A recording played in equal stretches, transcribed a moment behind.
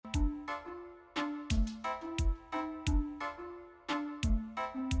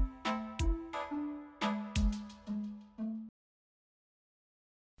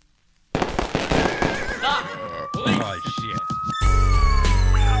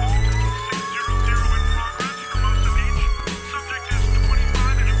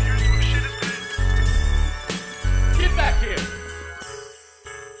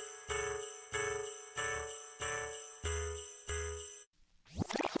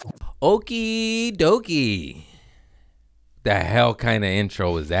Okie dokie. The hell kind of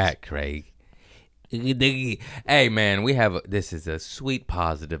intro was that, Craig? Hey, man, this is a sweet,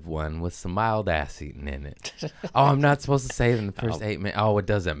 positive one with some mild ass eating in it. Oh, I'm not supposed to say it in the first 8 minutes. Oh, it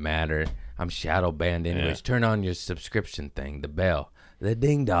doesn't matter. I'm shadow banned anyways. Yeah. Turn on your subscription thing, the bell, the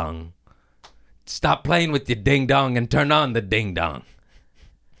ding dong. Stop playing with your ding dong and turn on the ding dong.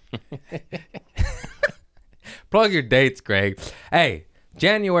 Plug your dates, Greg. Hey,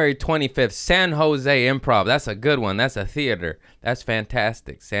 January 25th, San Jose Improv. That's a good one. That's a theater. That's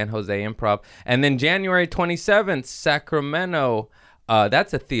fantastic. San Jose Improv. And then January 27th, Sacramento.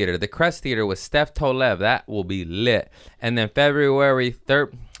 That's a theater. The Crest Theater with Steph Tolev. That will be lit. And then February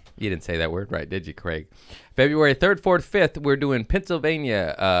 3rd. You didn't say that word right, did you, Craig? February 3rd, 4th, 5th, we're doing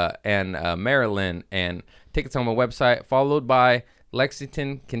Pennsylvania and Maryland. And tickets on my website. Followed by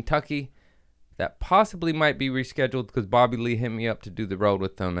Lexington, Kentucky. That possibly might be rescheduled because Bobby Lee hit me up to do the road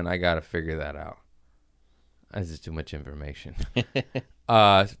with them, and I got to figure that out. That's just too much information.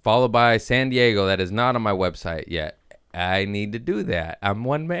 Followed by San Diego. That is not on my website yet. I need to do that. I'm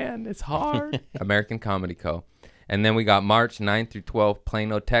one man. It's hard. American Comedy Co. And then we got March 9th through 12th,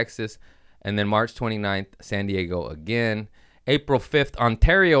 Plano, Texas. And then March 29th, San Diego again. April 5th,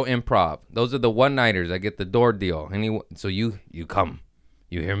 Ontario Improv. Those are the one-nighters. I get the door deal. So you come.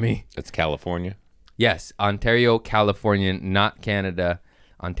 You hear me? It's California? Yes, Ontario, California, not Canada.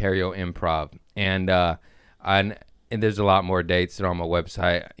 Ontario Improv. And there's a lot more dates that are on my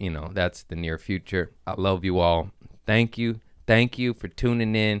website. You know, that's the near future. I love you all. Thank you. Thank you for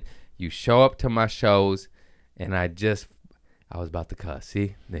tuning in. You show up to my shows, and I was about to cuss.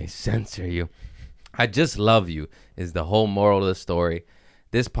 See? They censor you. I just love you is the whole moral of the story.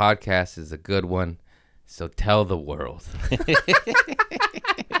 This podcast is a good one. So tell the world.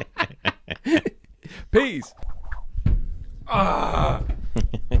 Peace.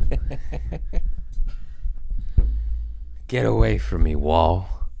 Get away from me, wall.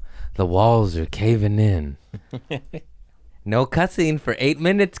 The walls are caving in. No cussing for 8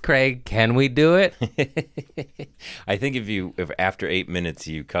 minutes, Craig. Can we do it? I think if after 8 minutes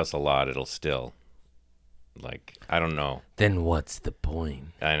you cuss a lot, it'll still. I don't know. Then what's the point?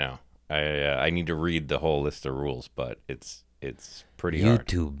 I know. I need to read the whole list of rules, but it's pretty hard.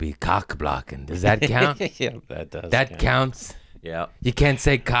 YouTube be cock blocking. Does that count? Yeah, that does. That counts? Yeah. You can't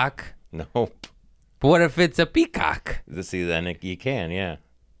say cock? Nope. But what if it's a peacock? See, then you can, yeah.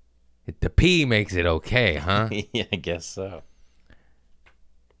 The P makes it okay, huh? Yeah, I guess so.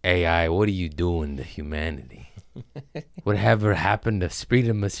 AI, what are you doing to humanity? Whatever happened to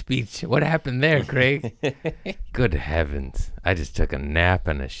freedom of speech? What happened there, Craig? Good heavens. I just took a nap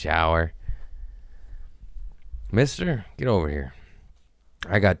and a shower. Mister, get over here.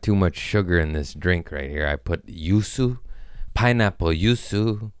 I got too much sugar in this drink right here. I put yuzu, pineapple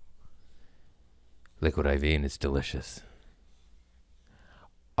yuzu, liquid IV, and it's delicious.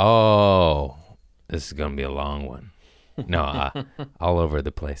 Oh, this is going to be a long one. No, all over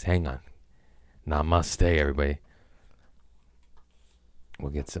the place. Hang on. Namaste, everybody.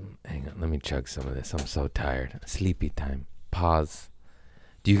 We'll get some. Hang on. Let me chug some of this. I'm so tired. Sleepy time. Pause.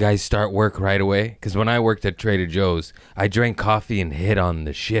 Do you guys start work right away? Because when I worked at Trader Joe's, I drank coffee and hit on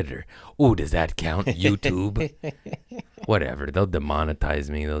the shitter. Ooh, does that count? YouTube? Whatever. They'll demonetize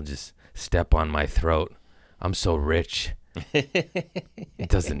me. They'll just step on my throat. I'm so rich. It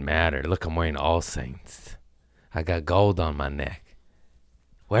doesn't matter. Look, I'm wearing All Saints. I got gold on my neck.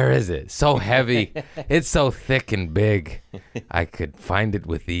 Where is it? So heavy. It's so thick and big. I could find it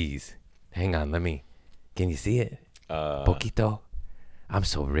with ease. Hang on, can you see it? Poquito. I'm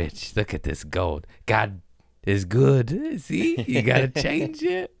so rich. Look at this gold. God is good. See? You got to change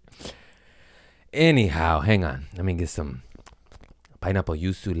it. Anyhow, hang on. Let me get some pineapple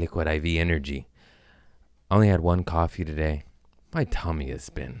yuzu liquid IV energy. I only had one coffee today. My tummy has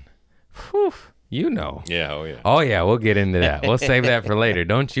been, whew. You know. Yeah, oh yeah. Oh yeah, we'll get into that. We'll save that for later.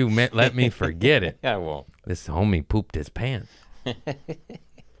 Don't you let me forget it. I won't. This homie pooped his pants.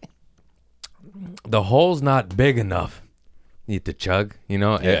 The hole's not big enough. You have to chug, you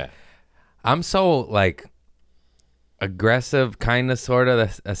know? Yeah. I'm so, aggressive, kind of, sort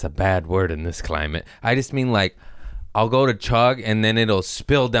of. That's a bad word in this climate. I just mean, I'll go to chug, and then it'll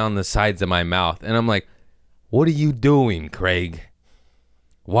spill down the sides of my mouth. And I'm like, what are you doing, Craig?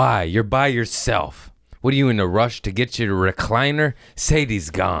 Why? You're by yourself. What are you in a rush to get your recliner? Sadie's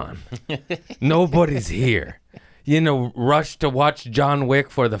gone. Nobody's here. You in a rush to watch John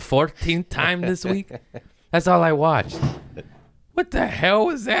Wick for the 14th time this week? That's all I watched. What the hell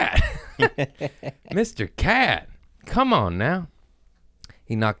was that? Mr. Cat, come on now.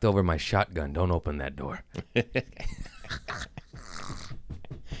 He knocked over my shotgun. Don't open that door.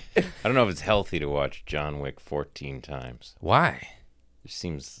 I don't know if it's healthy to watch John Wick 14 times. Why? It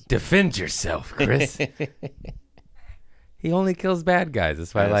seems. Defend yourself, Chris. He only kills bad guys.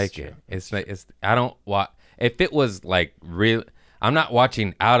 That's why I like true. it. It's I don't watch. If it was like real, I'm not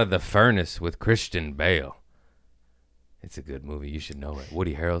watching Out of the Furnace with Christian Bale. It's a good movie. You should know it.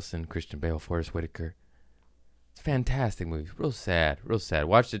 Woody Harrelson, Christian Bale, Forrest Whitaker. It's a fantastic movie. Real sad. Real sad.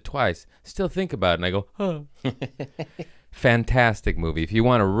 Watched it twice. Still think about it, and I go, huh. Fantastic movie. If you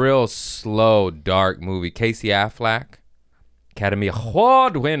want a real slow, dark movie, Casey Affleck, Academy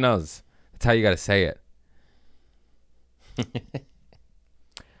Award winners. That's how you got to say it.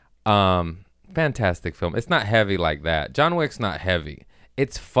 Fantastic film. It's not heavy like that. John Wick's not heavy.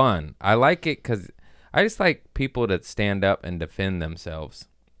 It's fun. I like it because I just like people that stand up and defend themselves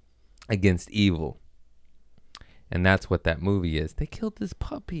against evil. And that's what that movie is. They killed this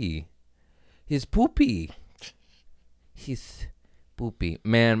puppy. His poopy. His poopy.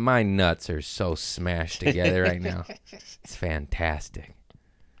 Man, my nuts are so smashed together right now. It's fantastic.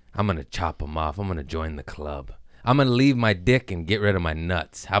 I'm going to chop them off. I'm going to join the club. I'm going to leave my dick and get rid of my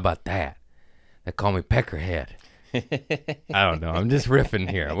nuts. How about that? They call me Peckerhead. I don't know. I'm just riffing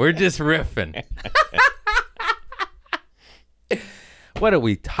here. We're just riffing. What are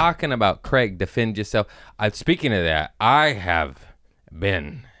we talking about, Craig? Defend yourself. Speaking of that, I have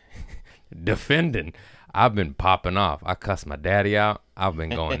been defending. I've been popping off. I cussed my daddy out. I've been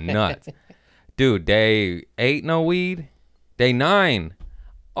going nuts. Dude, day 8, no weed. Day 9.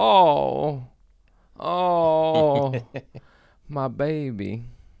 Oh, my baby,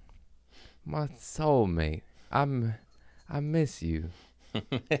 my soulmate. I miss you.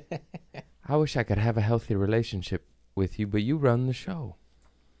 I wish I could have a healthy relationship with you, but you run the show.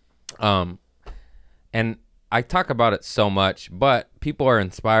 And I talk about it so much, but people are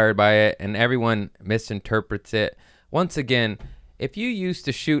inspired by it, and everyone misinterprets it. Once again, if you used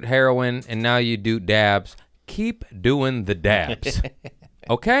to shoot heroin and now you do dabs, keep doing the dabs.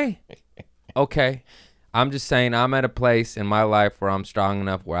 Okay? Okay. I'm just saying I'm at a place in my life where I'm strong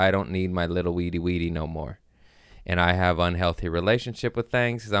enough where I don't need my little weedy no more. And I have unhealthy relationship with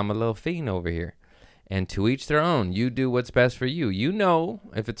things because I'm a little fiend over here. And to each their own. You do what's best for you. You know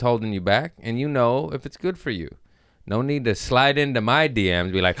if it's holding you back, and you know if it's good for you. No need to slide into my DMs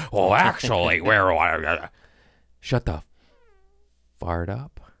and be like, oh, actually, shut the fart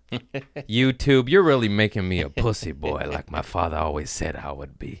up. YouTube, you're really making me a pussy boy like my father always said I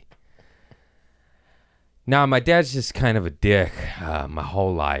would be. Now, my dad's just kind of a dick my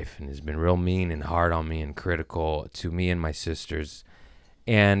whole life and has been real mean and hard on me and critical to me and my sisters.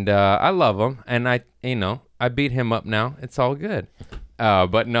 And I love him, and I beat him up now. It's all good.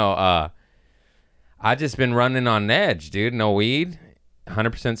 But no, I just been running on edge, dude. No weed,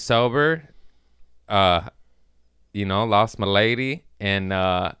 100% sober. Lost my lady,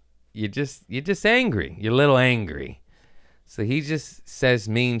 and you're just angry. You're a little angry. So he just says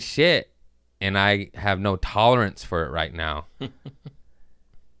mean shit, and I have no tolerance for it right now.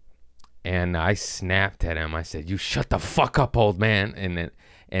 And I snapped at him. I said, "You shut the fuck up, old man."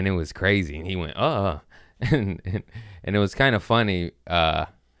 And it was crazy. And he went, and it was kind of funny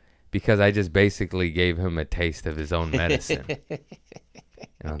because I just basically gave him a taste of his own medicine. And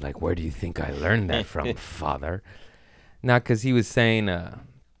I was like, "Where do you think I learned that from, father?" Not because he was saying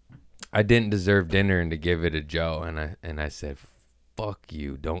I didn't deserve dinner and to give it to Joe. And I said, "Fuck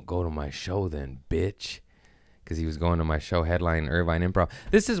you. Don't go to my show then, bitch." Because he was going to my show headline Irvine Improv.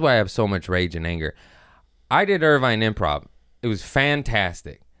 This is why I have so much rage and anger. I did Irvine Improv. It was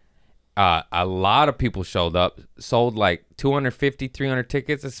fantastic. A lot of people showed up. Sold like 250, 300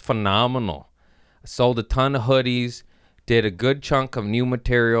 tickets. It's phenomenal. Sold a ton of hoodies. Did a good chunk of new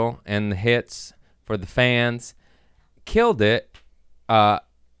material and the hits for the fans. Killed it. I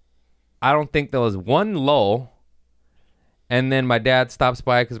don't think there was one lull. And then my dad stops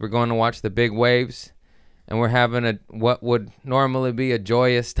by because we're going to watch the big waves. And we're having what would normally be a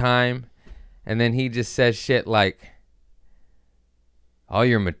joyous time. And then he just says shit like, "All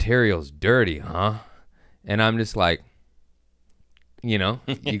your material's dirty, huh?" And I'm just like, you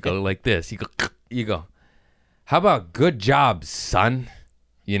go like this. You go, "How about good job, son?"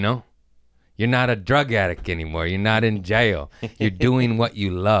 You're not a drug addict anymore. You're not in jail. You're doing what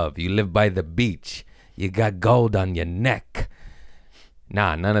you love. You live by the beach. You got gold on your neck.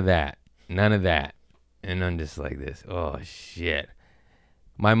 Nah, none of that. None of that. And I'm just like this. Oh, shit.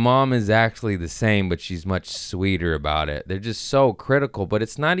 My mom is actually the same, but she's much sweeter about it. They're just so critical, but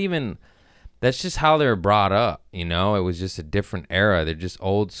it's not even, that's just how they were brought up, It was just a different era. They're just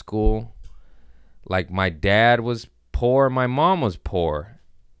old school. Like, my dad was poor, my mom was poor.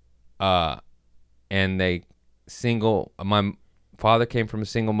 And my father came from a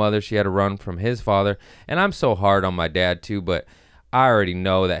single mother. She had to run from his father. And I'm so hard on my dad too, but I already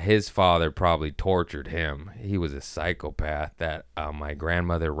know that his father probably tortured him. He was a psychopath that my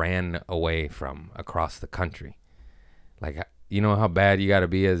grandmother ran away from across the country. Like, you know how bad you got to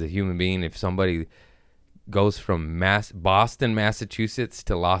be as a human being if somebody goes from Boston, Massachusetts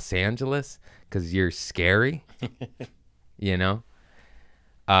to Los Angeles because you're scary, you know?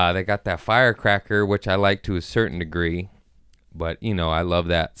 They got that firecracker, which I like to a certain degree, but, you know, I love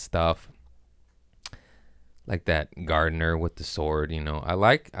that stuff. Like that gardener with the sword, you know. I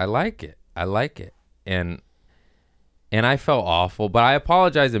like it. I like it. And I felt awful, but I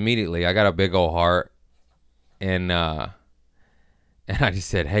apologized immediately. I got a big old heart. And I just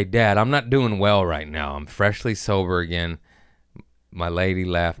said, "Hey, Dad, I'm not doing well right now. I'm freshly sober again. My lady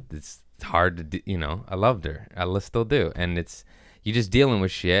left. It's hard to do, you know. I loved her. I still do. And you just dealing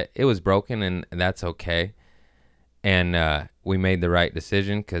with shit. It was broken, and that's okay. And we made the right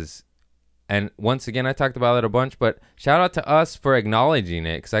decision and once again, I talked about it a bunch, but shout out to us for acknowledging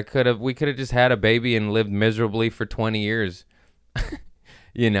it, because we could have just had a baby and lived miserably for 20 years,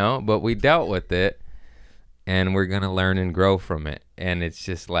 you know, but we dealt with it, and we're going to learn and grow from it. And it's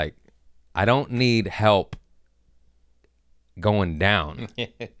just like, I don't need help going down.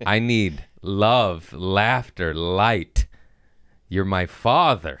 I need love, laughter, light. You're my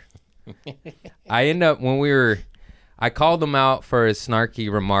father. I end up, I called him out for his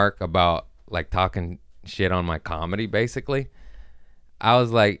snarky remark about like talking shit on my comedy, basically. I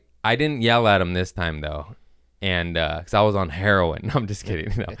was like, I didn't yell at him this time though. And, cause I was on heroin. I'm just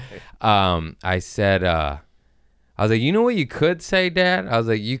kidding. No. I said, I was like, you know what you could say, Dad? I was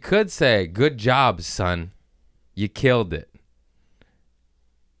like, you could say, good job, son. You killed it.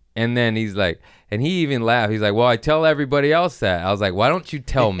 And then he's like, and he even laughed. He's like, well, I tell everybody else that. I was like, why don't you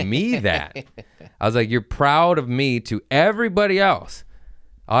tell me that? I was like, you're proud of me to everybody else.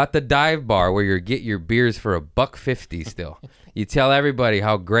 At the dive bar where you get your beers for $1.50 still. You tell everybody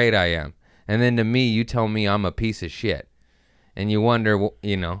how great I am. And then to me, you tell me I'm a piece of shit. And you wonder,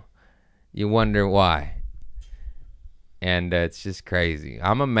 you wonder why. And it's just crazy.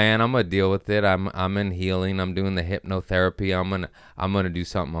 I'm a man. I'm gonna deal with it. I'm in healing. I'm doing the hypnotherapy. I'm gonna do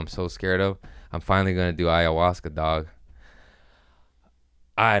something I'm so scared of. I'm finally gonna do ayahuasca, dog.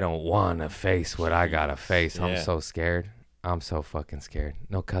 I don't want to face what I gotta face. Yeah. I'm so scared. I'm so fucking scared.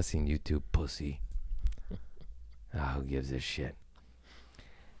 No cussing, YouTube pussy. Who gives a shit?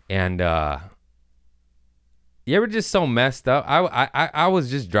 And you ever just so messed up? I was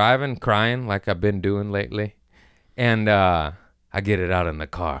just driving, crying like I've been doing lately. And I get it out in the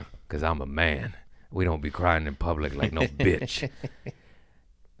car because I'm a man. We don't be crying in public like no bitch.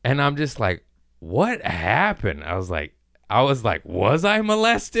 And I'm just like, what happened? I was like, was I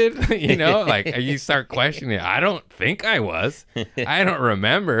molested? You know, like you start questioning it. I don't think I was. I don't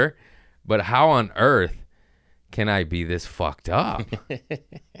remember. But how on earth can I be this fucked up?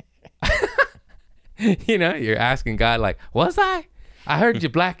 You know, you're asking God, like, was I? I heard you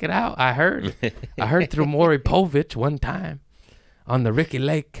black it out. I heard through Maury Povich one time on the Ricky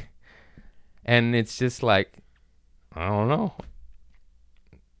Lake. And it's just like, I don't know.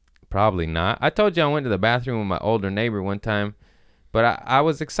 Probably not. I told you I went to the bathroom with my older neighbor one time, but I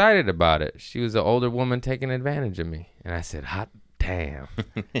was excited about it. She was an older woman taking advantage of me. And I said, hot damn.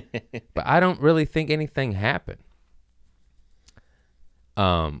 But I don't really think anything happened.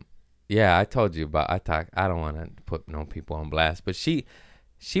 Yeah, I told you about, I don't want to put no people on blast, but she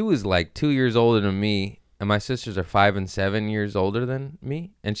was like 2 years older than me, and my sisters are 5 and 7 years older than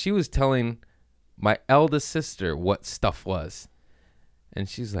me. And she was telling my eldest sister what stuff was. And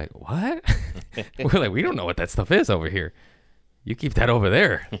she's like, what? We're like, we don't know what that stuff is over here. You keep that over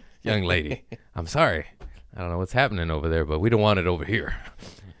there, young lady. I'm sorry. I don't know what's happening over there, but we don't want it over here.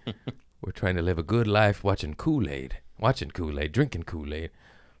 We're trying to live a good life watching Kool-Aid, drinking Kool-Aid.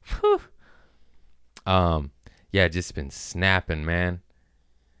 Yeah, just been snapping, man.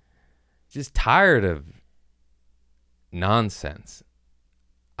 Just tired of nonsense.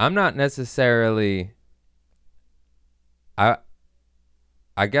 I'm not necessarily...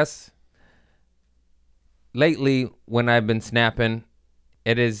 I guess lately when I've been snapping,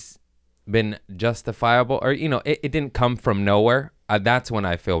 it has been justifiable, or, you know, it didn't come from nowhere. That's when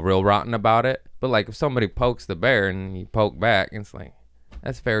I feel real rotten about it. But like if somebody pokes the bear and you poke back, it's like,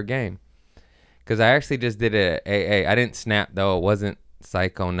 that's fair game. Because I actually just did it at AA. I didn't snap though. It wasn't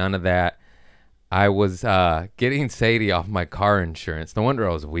psycho, none of that. I was getting Sadie off my car insurance. No wonder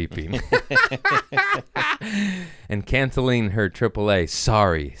I was weeping. And canceling her AAA.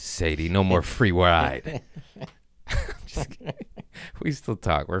 Sorry, Sadie, no more free ride. Just kidding. We still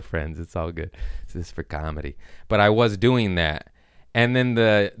talk. We're friends. It's all good. This is for comedy. But I was doing that. And then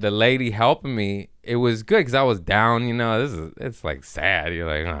the lady helping me, it was good because I was down. It's like sad. You're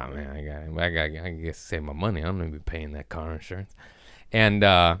like, oh man, I got to save my money. I'm gonna be paying that car insurance. And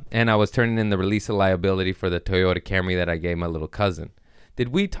I was turning in the release of liability for the Toyota Camry that I gave my little cousin. Did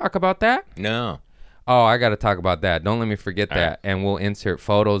we talk about that? No. Oh, I got to talk about that. Don't let me forget All that. right. And we'll insert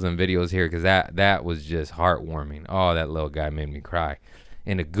photos and videos here because that was just heartwarming. Oh, that little guy made me cry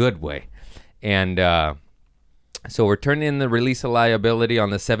in a good way. And so we're turning in the release of liability on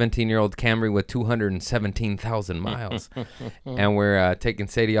the 17-year-old Camry with 217,000 miles. And we're taking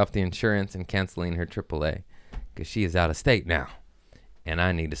Sadie off the insurance and canceling her AAA because she is out of state now. And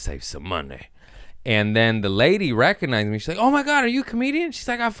I need to save some money. And then the lady recognized me. She's like, oh, my God, are you a comedian? She's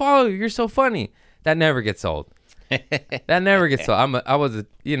like, I follow you. You're so funny. That never gets old. That never gets old.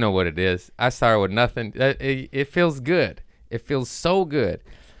 You know what it is. I started with nothing. It feels good. It feels so good.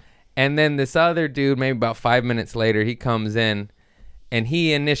 And then this other dude, maybe about 5 minutes later, he comes in, and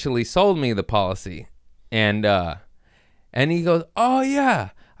he initially sold me the policy. And he goes, oh, yeah,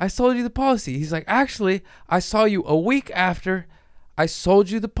 I sold you the policy. He's like, actually, I saw you a week after I sold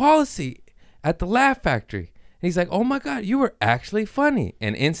you the policy at the Laugh Factory. And he's like, oh, my God, you were actually funny.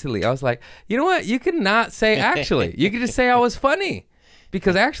 And instantly, I was like, you know what? You could not say actually. You could just say I was funny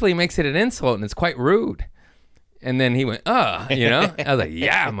because actually makes it an insult, and it's quite rude. And then he went, I was like,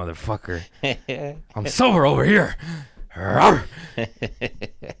 yeah, motherfucker. I'm sober over here.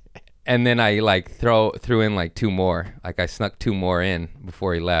 And then I threw in like 2 more. Like I snuck 2 more in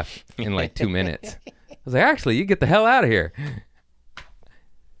before he left in like 2 minutes. I was like, actually, you get the hell out of here.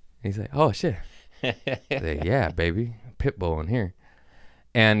 He's like, oh, shit. I was like, yeah, baby. Pitbull in here.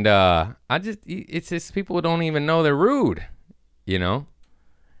 And it's just people don't even know they're rude, you know?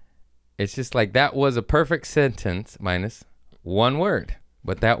 It's just like that was a perfect sentence minus 1 word.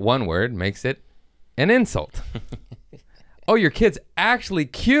 But that 1 word makes it an insult. Oh, your kid's actually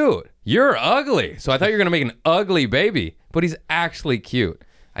cute. You're ugly. So I thought you were going to make an ugly baby. But he's actually cute.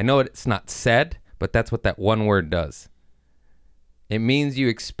 I know it's not said, but that's what that 1 word does. It means you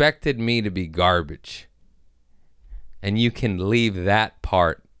expected me to be garbage. And you can leave that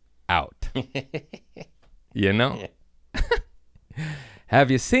part out. You know? Have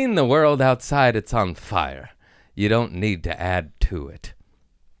you seen the world outside? It's on fire. You don't need to add to it.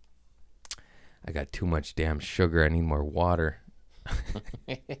 I got too much damn sugar. I need more water.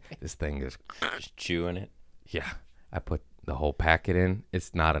 This thing is just chewing it. Yeah. I put the whole packet in.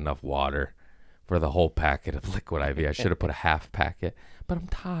 It's not enough water for the whole packet of liquid IV. I should have put a half packet, but I'm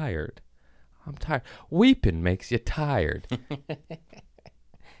tired. Weeping makes you tired.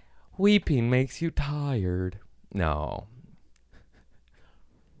 Weeping makes you tired. No.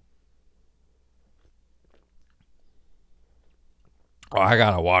 Oh, I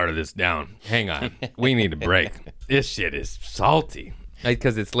gotta water this down. Hang on. We need a break. This shit is salty.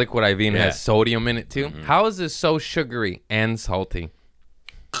 Because it's liquid IV and has sodium in it too. Mm-hmm. How is this so sugary and salty?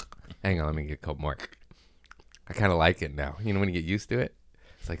 Hang on, let me get a couple more. I kind of like it now. You know when you get used to it?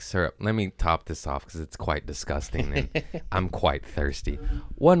 It's like syrup. Let me top this off because it's quite disgusting and I'm quite thirsty.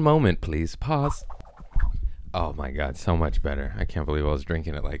 1 moment, please. Pause. Oh my God, so much better. I can't believe I was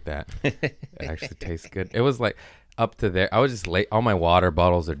drinking it like that. It actually tastes good. It was like up to there. I was just late. All my water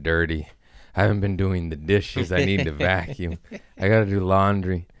bottles are dirty. I haven't been doing the dishes. I need to vacuum. I got to do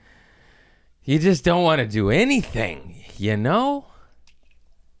laundry. You just don't want to do anything, you know?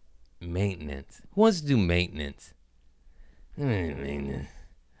 Maintenance. Who wants to do maintenance? Maintenance.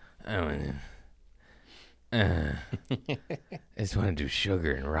 I don't want to. I just want to do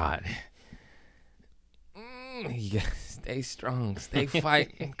sugar and rot. You gotta stay strong. Stay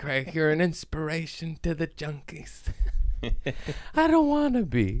fighting, Craig. You're an inspiration to the junkies. I don't want to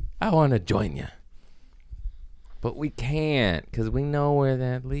be. I want to join you. But we can't because we know where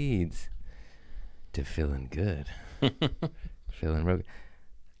that leads. To feeling good. Feeling real good.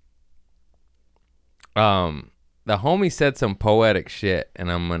 The homie said some poetic shit,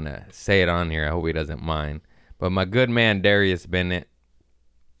 and I'm going to say it on here. I hope he doesn't mind. But my good man, Darius Bennett,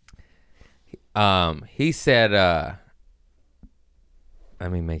 he said,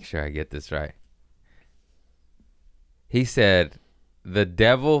 let me make sure I get this right. He said, the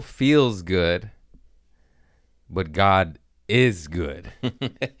devil feels good, but God is good.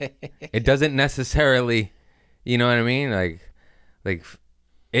 It doesn't necessarily, you know what I mean? Like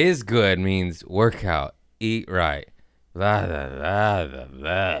is good means work out, eat right, blah, blah, blah, blah,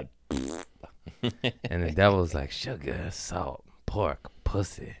 blah. And the devil's like sugar, salt, pork,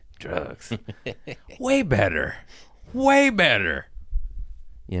 pussy, drugs. Way better.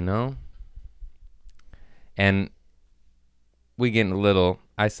 You know? And we getting a little,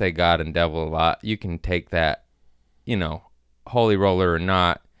 I say God and devil a lot. You can take that, you know, Holy Roller or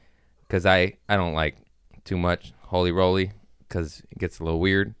not, because I don't like too much Holy Roly because it gets a little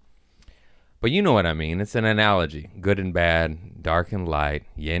weird. But you know what I mean. It's an analogy. Good and bad, dark and light,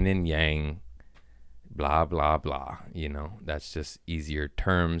 yin and yang, blah, blah, blah. You know, that's just easier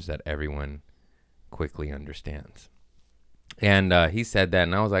terms that everyone quickly understands. And he said that,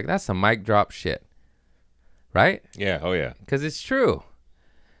 and I was like, that's some mic drop shit. Right? Yeah. Oh, yeah. Because it's true.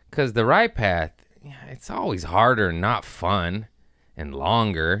 Because the right path, it's always harder and not fun and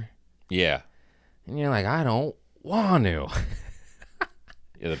longer. Yeah. And you're like, I don't want to.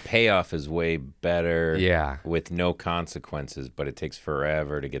 Yeah, the payoff is way better. Yeah. With no consequences, but it takes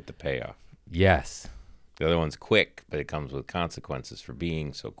forever to get the payoff. Yes. The other one's quick, but it comes with consequences for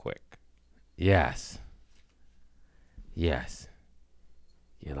being so quick. Yes. Yes.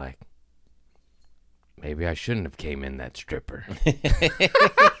 You're like, maybe I shouldn't have came in that stripper.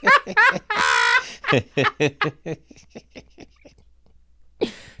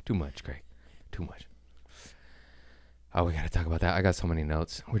 Too much, Craig. Too much. Oh, we got to talk about that. I got so many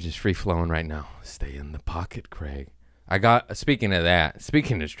notes. We're just free flowing right now. Stay in the pocket, Craig. Speaking of that,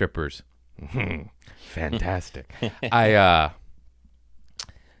 speaking of strippers, fantastic. I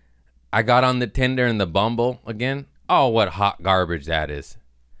got on the Tinder and the Bumble again. Oh, what hot garbage that is.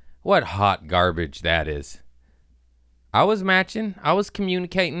 What hot garbage that is. I was matching. I was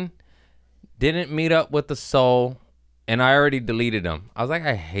communicating. Didn't meet up with the soul. And I already deleted them. I was like,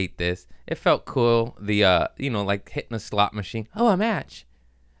 I hate this. It felt cool. The, like hitting a slot machine. Oh, a match.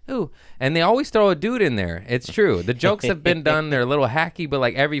 Ooh. And they always throw a dude in there. It's true. The jokes have been done. They're a little hacky, but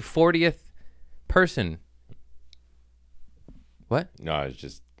like every 40th person. What? No, I was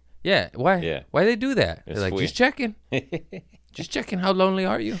just... Yeah. Why? Yeah. Why they do that? It's They're like, weird. just checking. Just checking how lonely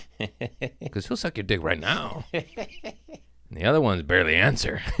are you? Because he'll suck your dick right now. And the other ones barely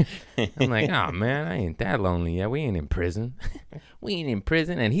answer. I'm like, oh, man, I ain't that lonely yet. We ain't in prison. We ain't in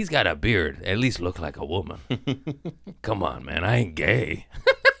prison. And he's got a beard. At least look like a woman. Come on, man. I ain't gay.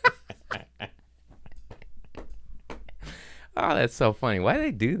 Oh, that's so funny. Why do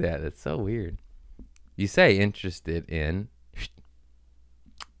they do that? That's so weird. You say interested in...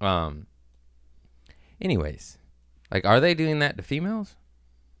 Anyways, like, are they doing that to females?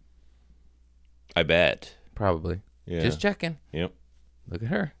 I bet. Probably. Yeah. Just checking. Yep. Look at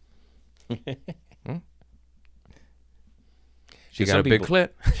her. She Yeah, got some a big people-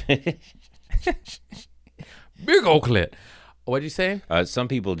 clit. Big old clit. What'd you say? Some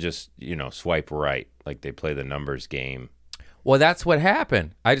people just, swipe right. Like they play the numbers game. Well, that's what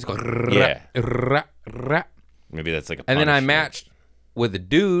happened. I just go, Yeah. and Maybe that's like a then I punishment. matched with a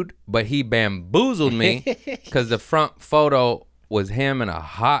dude, but he bamboozled me because the front photo was him and a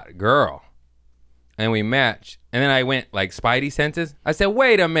hot girl. And we matched. And then I went like Spidey senses. I said,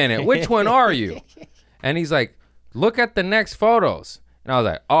 wait a minute, which one are you? And he's like, look at the next photos. And I was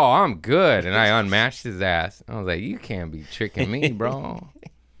like, oh, I'm good. And I unmatched his ass. I was like, you can't be tricking me, bro.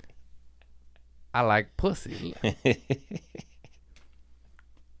 I like pussy.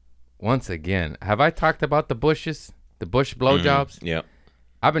 Once again, have I talked about the bushes? The bush blowjobs? Yep.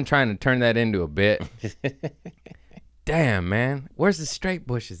 I've been trying to turn that into a bit. Damn, man. Where's the straight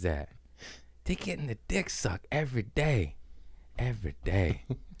bushes at? They getting the dick sucked every day. Every day.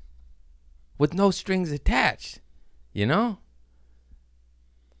 With no strings attached. You know?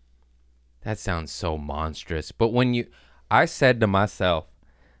 That sounds so monstrous. But I said to myself,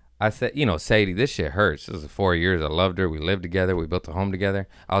 Sadie, this shit hurts. This was 4 years. I loved her. We lived together. We built a home together.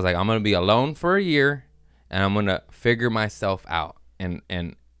 I was like, I'm going to be alone for a year, and I'm going to figure myself out. And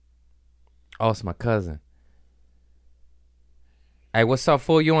oh, it's my cousin. Hey, what's up,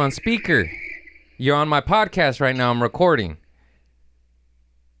 fool? You on speaker? You're on my podcast right now. I'm recording.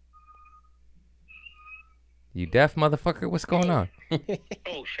 You deaf motherfucker? What's going on?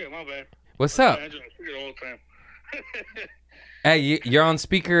 Oh shit, my bad. What's up? I just figured the whole time. Hey, you're on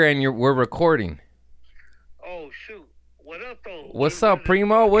speaker and we're recording. Oh shoot, what up though? What's up,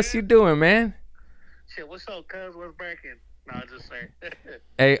 Primo? What's you doing, man? Shit, what's up, cuz? What's breaking? Nah, just saying.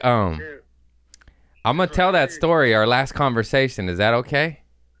 Hey, Shit. I'm gonna tell that story. Our last conversation. Is that okay?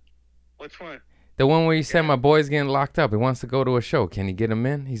 Which one? The one where you said my boy's getting locked up. He wants to go to a show. Can you get him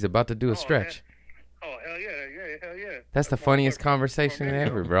in? He's about to do a stretch. Oh hell yeah, hell yeah. That's the funniest conversation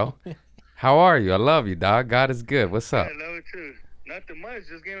ever, bro. How are you? I love you, dog. God is good. What's up? I love it too. Nothing much.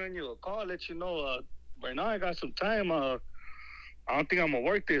 Just giving you a call, let you know. Right now I got some time. I don't think I'm gonna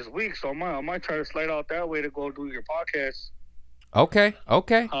work this week, so I might try to slide out that way to go do your podcast. Okay.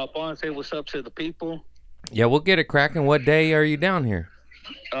 Hop on, say what's up to the people. Yeah, we'll get it cracking. What day are you down here?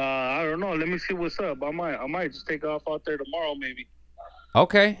 I don't know. Let me see what's up. I might just take off out there tomorrow, maybe.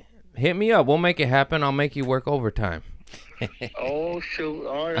 Okay. Hit me up. We'll make it happen. I'll make you work overtime. Oh shoot!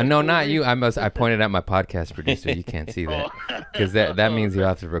 All right, No, cool, not man. you. I pointed at my podcast producer. You can't see that because that means you'll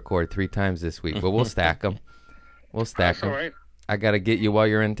have to record 3 times this week. But we'll stack them. We'll stack That's all them. right. I gotta get you while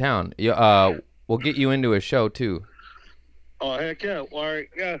you're in town. We'll get you into a show too. Oh heck yeah! All right,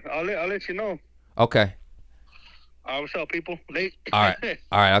 yeah. I'll let you know. Okay. What's up, people? Late. All right.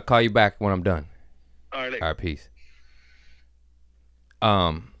 All right. I'll call you back when I'm done. All right. Late. All right. Peace.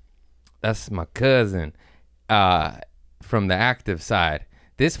 That's my cousin, from the active side.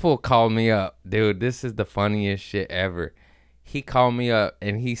 This fool called me up, dude. This is the funniest shit ever. He called me up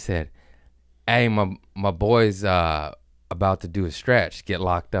and he said, "Hey, my boy's about to do a stretch, get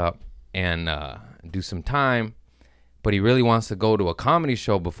locked up, and do some time, but he really wants to go to a comedy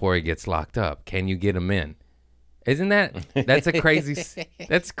show before he gets locked up. Can you get him in?" Isn't that's a crazy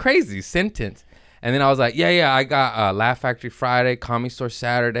sentence. And then I was like, yeah, I got Laugh Factory Friday, Comedy Store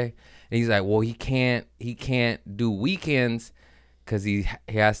Saturday. And he's like, well, he can't do weekends because he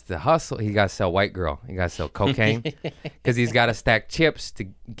has to hustle. He got to sell white girl. He got to sell cocaine because he's got to stack chips to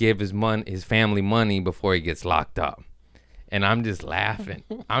give his family money before he gets locked up. And I'm just laughing.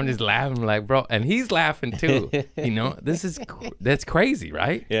 Like, bro. And he's laughing too. That's crazy,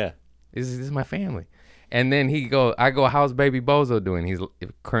 right? Yeah. This is my family. And then I go, how's baby Bozo doing? He's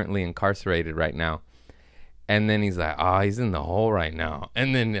currently incarcerated right now. And then he's like, he's in the hole right now.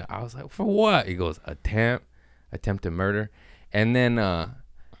 And then I was like, for what? He goes, attempted murder. And then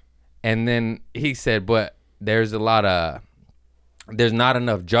he said, but there's not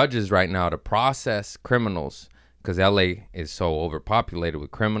enough judges right now to process criminals because LA is so overpopulated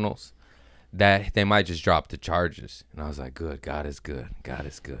with criminals that they might just drop the charges. And I was like, good, God is good. God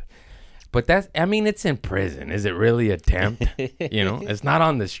is good. But it's in prison. Is it really attempt? It's not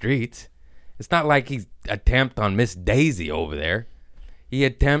on the streets. It's not like he's attempt on Miss Daisy over there. He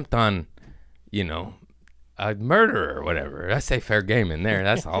attempt on, a murder or whatever. I say fair game in there.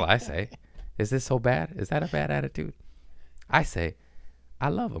 That's all I say. Is this so bad? Is that a bad attitude? I say, I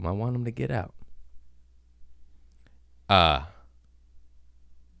love him. I want him to get out.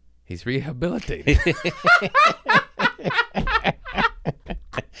 He's rehabilitated.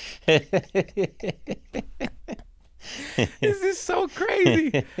 This is so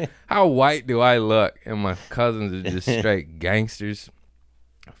crazy. How white do I look? And my cousins are just straight gangsters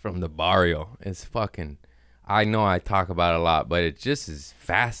from the barrio. It's fucking, I know I talk about it a lot, but it just is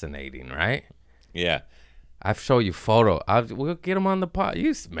fascinating, right? Yeah. I've shown you photo. We'll get him on the pod.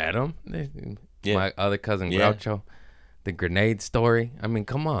 You met him. Yeah. My other cousin Yeah. Groucho. The grenade story. I mean,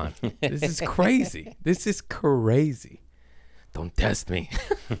 come on. This is crazy. This is crazy. Don't test me.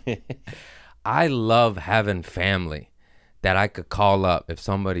 I love having family that I could call up if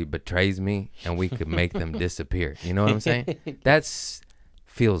somebody betrays me and we could make them disappear. You know what I'm saying?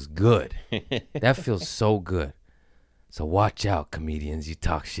 Feels good. That feels so good. So watch out, comedians. You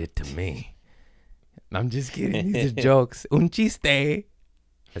talk shit to me. I'm just kidding. These are jokes. Un chiste.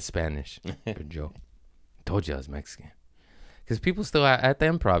 That's Spanish for joke. Told you I was Mexican. Because people still at the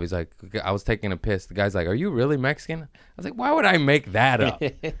Improv, he's like, I was taking a piss. The guy's like, are you really Mexican? I was like, why would I make that up?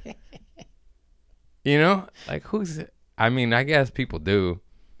 Like I guess people do.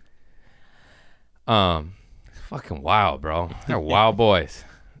 It's fucking wild, bro. They're wild boys.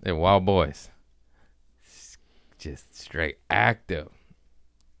 They're wild boys. Just straight active.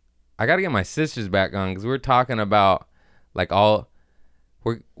 I got to get my sisters back on because we're talking about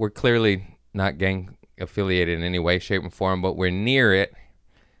we're clearly not gang affiliated in any way, shape, and form, but we're near it.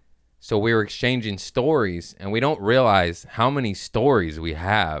 So we were exchanging stories, and we don't realize how many stories we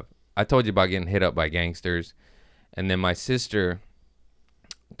have. I told you about getting hit up by gangsters, and then my sister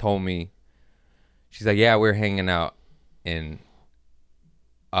told me, she's like, yeah, we're hanging out in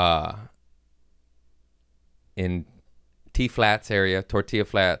T-Flats area, Tortilla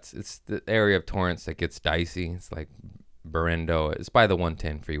Flats. It's the area of Torrance that gets dicey. It's like Berendo. It's by the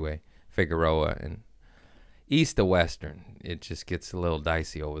 110 freeway, Figueroa, and east of Western. It just gets a little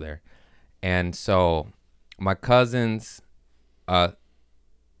dicey over there. And so my cousins,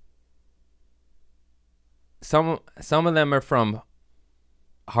 some of them are from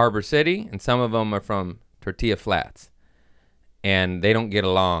Harbor City and some of them are from Tortilla Flats. And they don't get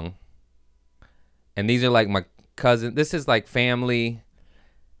along. And these are like my cousin. This is like family.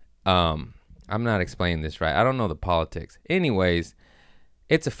 I'm not explaining this right. I don't know the politics. Anyways,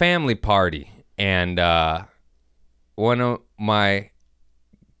 it's a family party. And one of my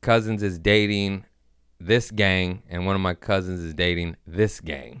cousins is dating this gang, and one of my cousins is dating this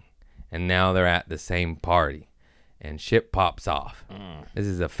gang. And now they're at the same party, and shit pops off. This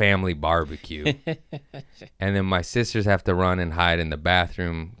is a family barbecue. And then my sisters have to run and hide in the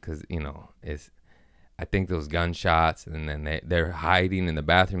bathroom because, I think those gunshots, and then they're hiding in the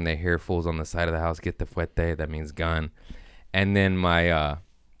bathroom. They hear fools on the side of the house get the fuete. That means gun. And then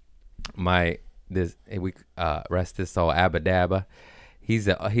rest his soul, Abba Dabba.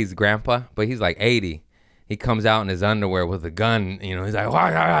 He's grandpa, but he's like 80. He comes out in his underwear with a gun. You know, he's like,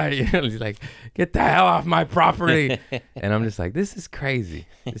 why? You know, he's like, get the hell off my property. And I'm just like, this is crazy.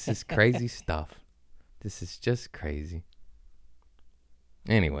 This is crazy stuff. This is just crazy.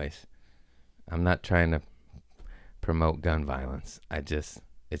 Anyways, I'm not trying to promote gun violence.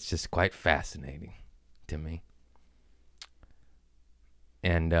 It's just quite fascinating to me.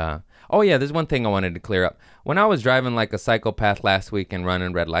 And, oh yeah, there's one thing I wanted to clear up. When I was driving like a psychopath last week and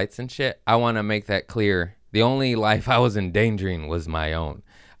running red lights and shit, I want to make that clear. The only life I was endangering was my own.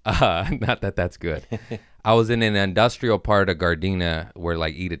 Not that that's good. I was in an industrial part of Gardena where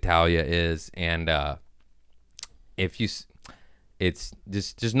like Eat Italia is. And, it's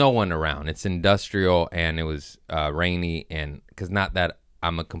just, there's no one around. It's industrial, and it was rainy, and because not that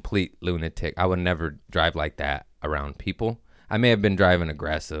I'm a complete lunatic. I would never drive like that around people. I may have been driving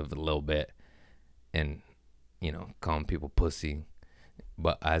aggressive a little bit and, you know, calling people pussy,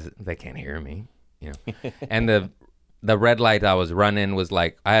 but they can't hear me, you know. And the red light I was running was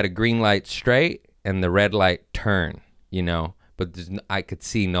like, I had a green light straight and the red light turn, you know, but I could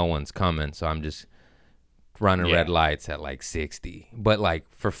see no one's coming, so I'm just running red lights at like 60, but like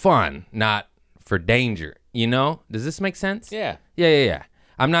for fun, not for danger, you know? Does this make sense? Yeah. Yeah.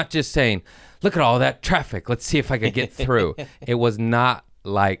 I'm not just saying, look at all that traffic, let's see if I could get through. It was not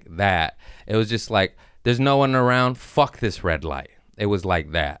like that. It was just like, there's no one around, fuck this red light. It was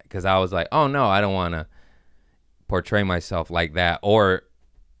like that, because I was like, oh no, I don't want to portray myself like that or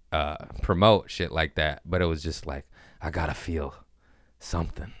promote shit like that. But it was just like, I gotta feel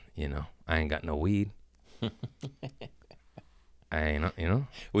something, you know? I ain't got no weed. I ain't, you know?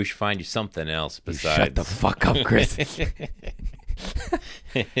 We should find you something else besides. Shut the fuck up, Chris.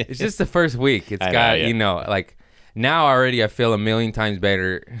 It's just the first week. It's got, you know, like now already I feel a million times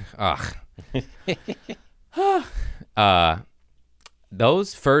better.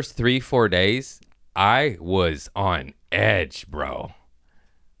 Those first 3-4 days, I was on edge, bro.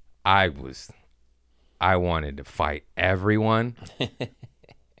 I wanted to fight everyone.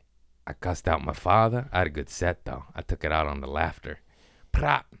 I cussed out my father. I had a good set though. I took it out on the laughter.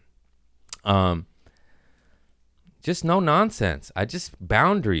 Prop. Just no nonsense.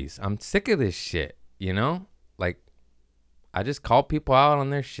 Boundaries. I'm sick of this shit, you know? Like, I just call people out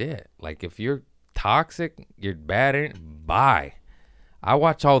on their shit. Like, if you're toxic, you're bad, bye. I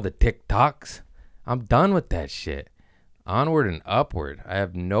watch all the TikToks. I'm done with that shit. Onward and upward. I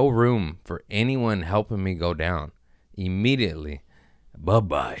have no room for anyone helping me go down. Immediately.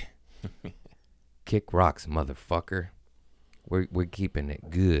 Bye-bye. Kick rocks, motherfucker. We're keeping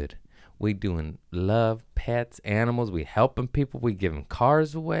it good. We doing love, pets, animals. We helping people. We giving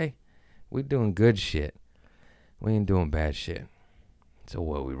cars away. We doing good shit. We ain't doing bad shit. So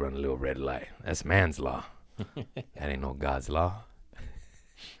what? We run a little red light. That's man's law. That ain't no God's law.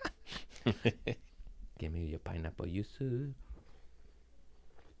 Give me your pineapple, Yusuf.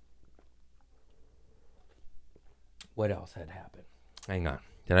 What else had happened? Hang on.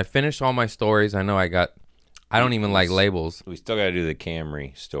 Did I finish all my stories? I know I don't even like labels. We still got to do the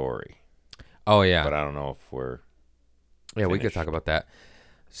Camry story. Oh, yeah. But I don't know if we're Yeah, finished. we could talk about that.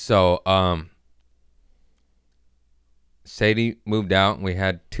 So, Sadie moved out, and we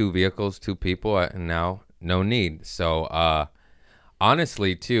had 2 vehicles, 2 people, and now no need. So,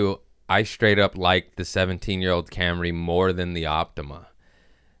 honestly, too, I straight up like the 17-year-old Camry more than the Optima.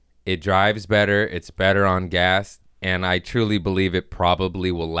 It drives better. It's better on gas. And I truly believe it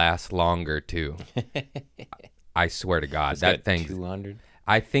probably will last longer, too. I swear to God. That thing. 200?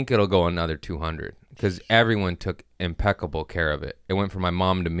 I think it'll go another 200 because everyone took impeccable care of it. It went from my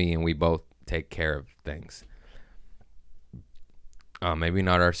mom to me, and we both take care of things. Maybe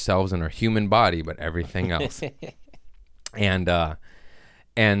not ourselves and our human body, but everything else.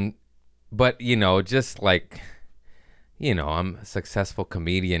 But, you know, just like, you know, I'm a successful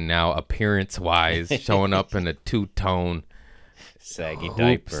comedian now, appearance-wise, showing up in a 2-tone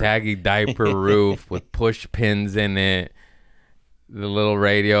saggy diaper roof with push pins in it, the little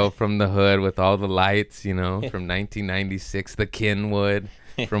radio from the hood with all the lights, you know, from 1996, the Kenwood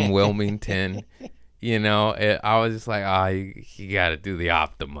from Wilmington. You know, I was just like, you got to do the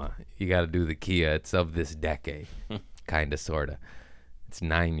Optima. You got to do the Kia. It's of this decade, kind of, sort of. It's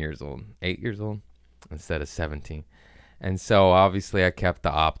 9 years old, 8 years old instead of 17. And so obviously I kept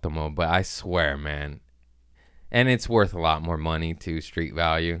the Optima, but I swear, man, and it's worth a lot more money to street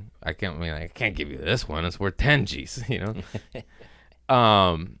value. I can't give you this one. It's worth 10 G's, you know?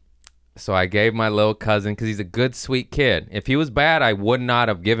 So I gave my little cousin, because he's a good, sweet kid. If he was bad, I would not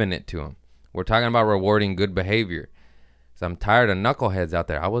have given it to him. We're talking about rewarding good behavior. So I'm tired of knuckleheads out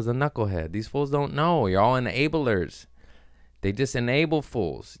there. I was a knucklehead. These fools don't know. You're all enablers. They just enable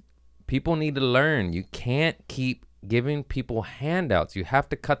fools. People need to learn. You can't keep giving people handouts. You have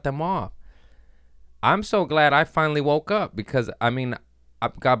to cut them off. I'm so glad I finally woke up because, I mean,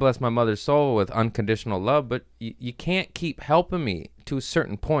 God bless my mother's soul with unconditional love, but you can't keep helping me to a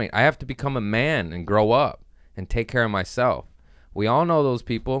certain point. I have to become a man and grow up and take care of myself. We all know those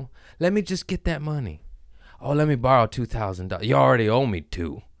people. Let me just get that money. Oh, let me borrow $2,000. You already owe me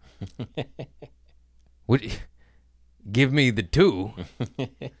 $2. Give me the $2,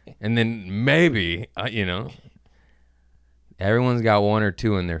 and then maybe, everyone's got one or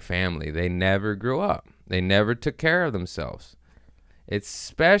two in their family. They never grew up. They never took care of themselves. It's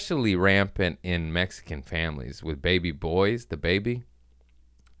especially rampant in Mexican families with baby boys, the baby.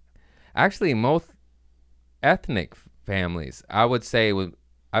 Actually, most ethnic families, I would say,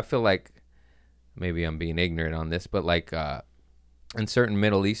 I feel like maybe I'm being ignorant on this, but like in certain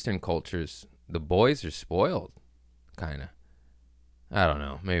Middle Eastern cultures, the boys are spoiled, kind of. I don't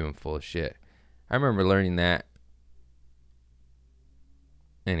know. Maybe I'm full of shit. I remember learning that.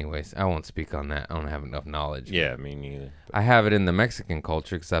 Anyways, I won't speak on that. I don't have enough knowledge. Yeah, me neither. I have it in the Mexican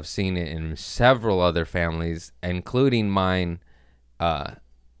culture because I've seen it in several other families, including mine,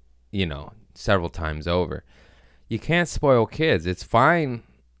 several times over. You can't spoil kids. It's fine,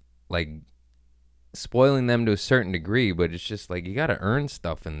 like, spoiling them to a certain degree, but it's just like you got to earn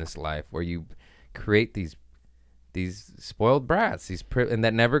stuff in this life where you create these spoiled brats, and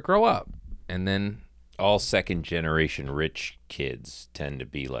that never grow up. And then all second generation rich kids tend to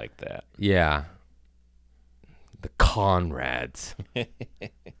be like that. Yeah. The Conrads.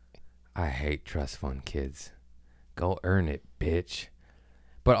 I hate trust fund kids. Go earn it, bitch.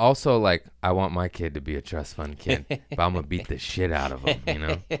 But also, like, I want my kid to be a trust fund kid, but I'm going to beat the shit out of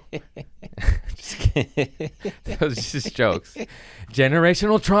him, Just kidding. Those are just jokes.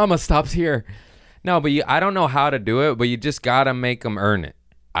 Generational trauma stops here. No, but I don't know how to do it, but you just got to make them earn it.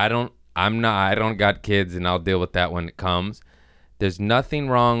 I don't got kids, and I'll deal with that when it comes. There's nothing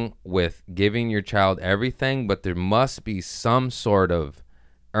wrong with giving your child everything, but there must be some sort of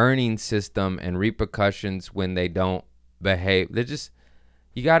earning system and repercussions when they don't behave.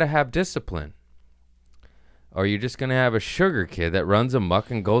 You got to have discipline. Or you're just going to have a sugar kid that runs amok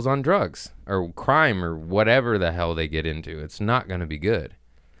and goes on drugs or crime or whatever the hell they get into. It's not going to be good.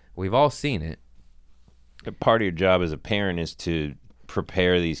 We've all seen it. Part of your job as a parent is to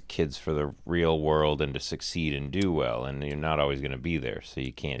prepare these kids for the real world and to succeed and do well, and you're not always going to be there, so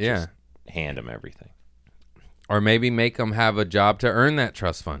you can't just hand them everything. Or maybe make them have a job to earn that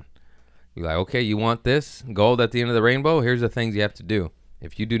trust fund. You're like, okay, you want this gold at the end of the rainbow? Here's the things you have to do.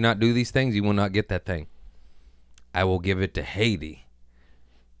 If you do not do these things, you will not get that thing. I will give it to Haiti.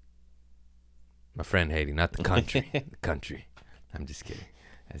 My friend Haiti, not the country. The country. I'm just kidding.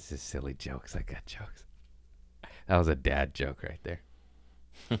 That's just silly jokes. I got jokes. That was a dad joke right there.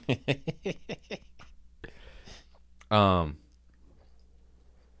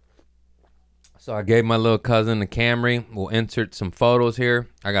 So I gave my little cousin a Camry. We'll insert some photos here.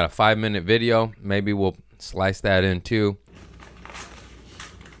 I got a 5-minute video. Maybe we'll slice that in too.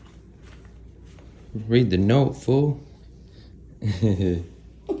 Read the note, fool.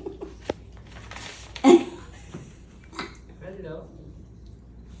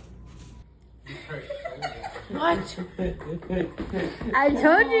 What? I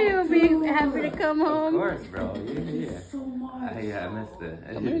told you you'd be happy to come home. Of course, bro. Yeah. So much. Yeah, I missed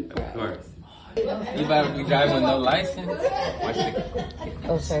it. Of course. You about to be driving with no license?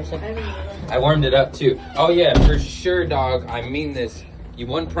 Oh, sorry. I warmed it up too. Oh yeah, for sure, dog. I mean this. You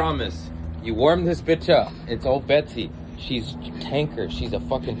won promise. You warmed this bitch up. It's old Betsy. She's tanker. She's a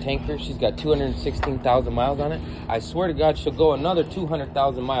fucking tanker. She's got 216,000 miles on it. I swear to God, she'll go another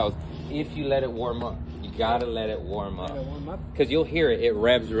 200,000 miles if you let it warm up. You gotta let it warm up. Because you'll hear it. It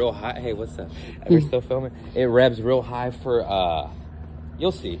revs real high. Hey, what's up? We're still filming. It revs real high for,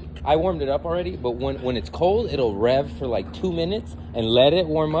 you'll see. I warmed it up already, but when it's cold, it'll rev for like 2 minutes and let it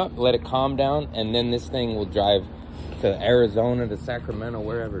warm up, let it calm down, and then this thing will drive to Arizona, to Sacramento,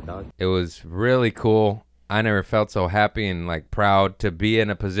 wherever, dog. It was really cool. I never felt so happy and like proud to be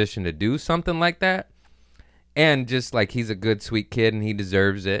in a position to do something like that. And just like he's a good, sweet kid and he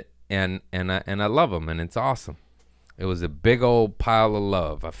deserves it. And I love him, and it's awesome. It was a big old pile of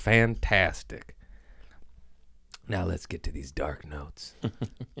love, a fantastic. Now let's get to these dark notes.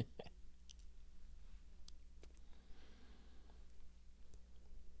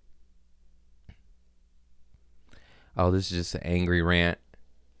 Oh, this is just an angry rant.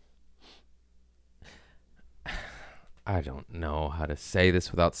 I don't know how to say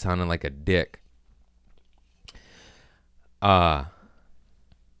this without sounding like a dick.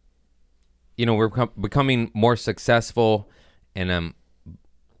 You know, we're becoming more successful, and I'm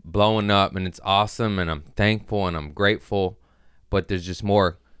blowing up, and it's awesome, and I'm thankful, and I'm grateful, but there's just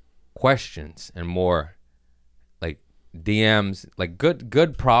more questions and more like DMs, like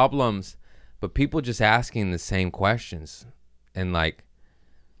good problems, but people just asking the same questions, and like,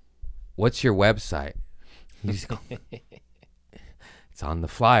 what's your website? You just go, it's on the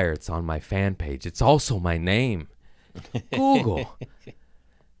flyer, it's on my fan page, it's also my name. Google.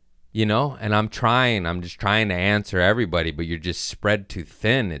 You know, and I'm just trying to answer everybody, but you're just spread too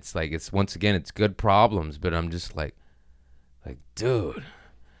thin. It's like, once again, it's good problems, but I'm just like, dude,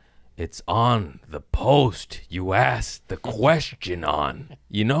 it's on the post you asked the question on,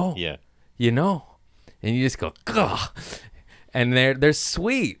 you know? Yeah. You know? And you just go, ugh. And they're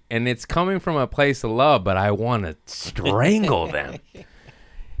sweet, and it's coming from a place of love, but I want to strangle them.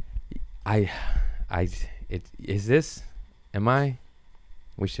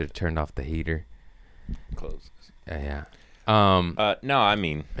 We should have turned off the heater. Close. Yeah. No, I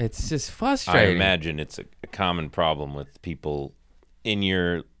mean, it's just frustrating. I imagine it's a common problem with people in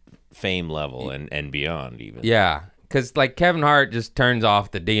your fame level and beyond even. Yeah, because like Kevin Hart just turns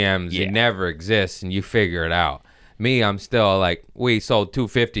off the DMs. Yeah. He never exists, and you figure it out. Me, I'm still like, we sold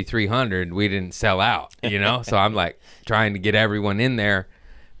 250, 300. We didn't sell out, you know? So I'm like trying to get everyone in there.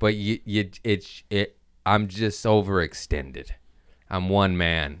 But I'm just overextended. I'm one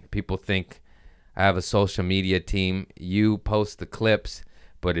man. People think I have a social media team. You post the clips,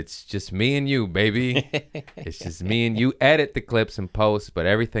 but it's just me and you, baby. It's just me and you. Edit the clips and post, but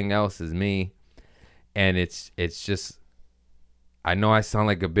everything else is me. And it's just, I know I sound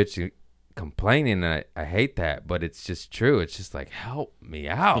like a bitch complaining, and I hate that, but it's just true. It's just like, help me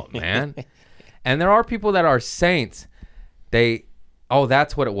out, man. And there are people that are saints.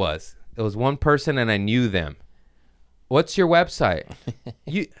 That's what it was. It was one person, and I knew them. What's your website?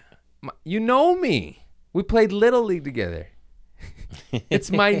 You know me. We played Little League together. It's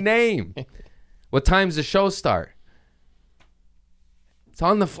my name. What time's the show start? It's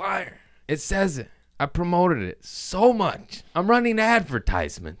on the flyer. It says it. I promoted it so much. I'm running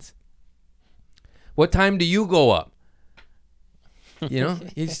advertisements. What time do you go up? You know,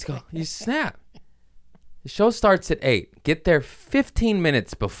 you just go, you snap. The show starts at 8. Get there 15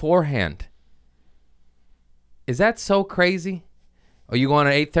 minutes beforehand. Is that so crazy? Oh, you going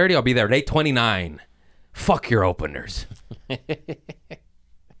at 8:30? I'll be there at 8:29. Fuck your openers.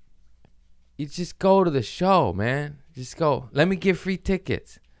 You just go to the show, man. Just go. Let me give free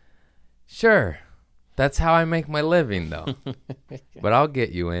tickets. Sure. That's how I make my living, though. But I'll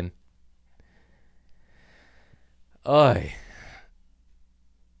get you in. Oy.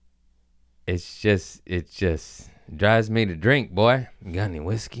 It just drives me to drink, boy. You got any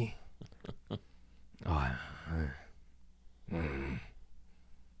whiskey? Oh.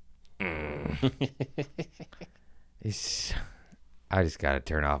 I just gotta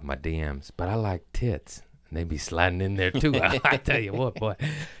turn off my DMs, but I like tits, and they be sliding in there too. I tell you what, boy.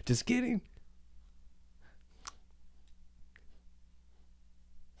 Just kidding.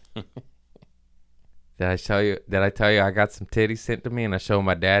 Did I tell you I got some titties sent to me, and I showed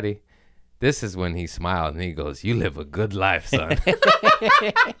my daddy? This is when he smiled and he goes, "You live a good life, son."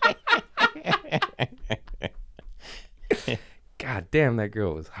 God damn, that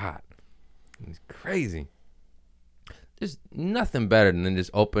girl was hot. It was crazy. There's nothing better than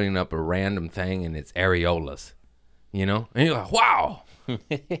just opening up a random thing and it's areolas, you know? And you're like, wow.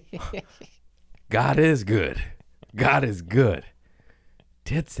 God is good. God is good.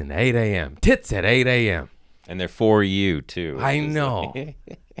 Tits at 8 a.m. Tits at 8 a.m. And they're for you, too. I know.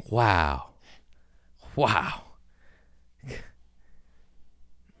 Wow. Wow.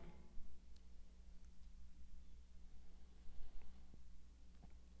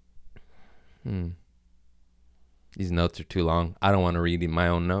 These notes are too long. I don't want to read my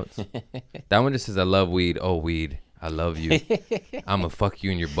own notes. That one just says, I love weed. Oh, weed. I love you. I'm going to fuck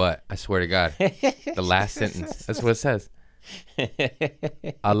you in your butt. I swear to God. The last sentence. That's what it says.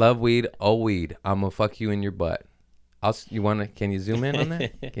 I love weed. Oh, weed. I'm going to fuck you in your butt. Can you zoom in on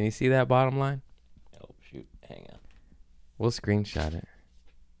that? Can you see that bottom line? Oh, shoot. Hang on. We'll screenshot it.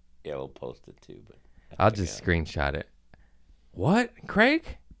 Yeah, we'll post it too. But I'll just screenshot it. What?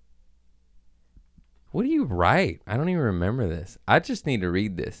 Craig? What do you write? I don't even remember this. I just need to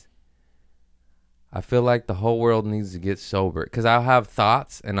read this. I feel like the whole world needs to get sober. Because I'll have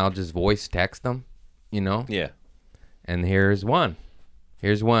thoughts and I'll just voice text them, you know? Yeah. And here's one.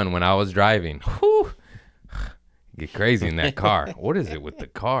 Here's one when I was driving. Whew. Get crazy in that car. What is it with the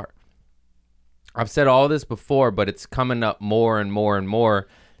car? I've said all this before, but it's coming up more and more and more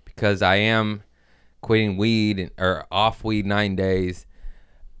because I am quitting weed or off weed 9 days.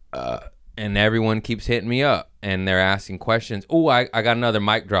 And everyone keeps hitting me up and they're asking questions. Oh, I got another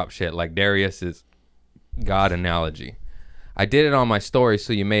mic drop shit like Darius's God analogy. I did it on my story,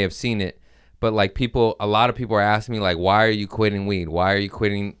 so you may have seen it. But like a lot of people are asking me like, why are you quitting weed? Why are you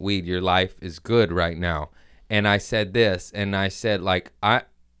quitting weed? Your life is good right now. And I said this, and I said like, I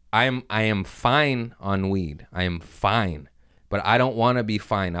am fine on weed. I am fine, but I don't want to be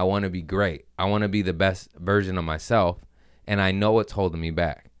fine. I want to be great. I want to be the best version of myself. And I know it's holding me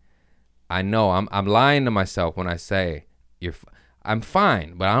back. I know I'm lying to myself when I say I'm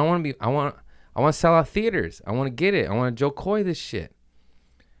fine, but I don't want to be. I want to sell out theaters. I want to get it. I want to Joe Coy this shit.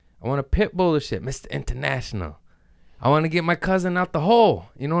 I want to Pitbull this shit, Mr. International. I want to get my cousin out the hole.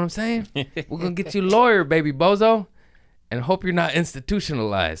 You know what I'm saying? We're gonna get you a lawyer, baby bozo, and hope you're not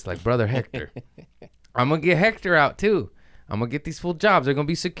institutionalized like brother Hector. I'm gonna get Hector out too. I'm gonna get these full jobs. They're gonna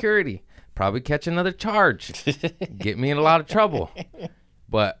be security. Probably catch another charge. Get me in a lot of trouble.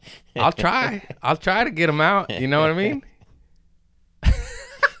 But I'll try. I'll try to get him out. You know what I mean?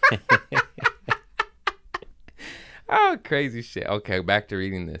 Oh, crazy shit. Okay, back to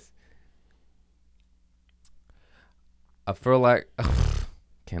reading this. I feel like...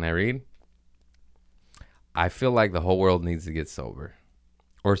 Can I read? I feel like the whole world needs to get sober.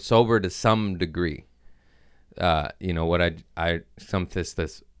 Or sober to some degree. You know, what some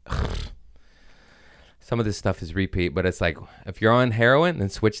of this stuff is repeat, but it's like, if you're on heroin, then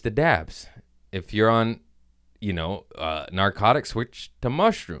switch to dabs. If you're on, narcotics, switch to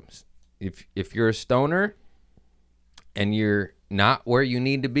mushrooms. If you're a stoner and you're not where you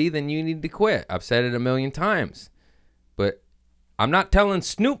need to be, then you need to quit. I've said it a million times, but I'm not telling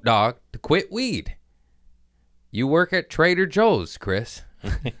Snoop Dogg to quit weed. You work at Trader Joe's, Chris.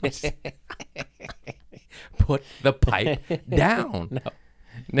 Put the pipe down.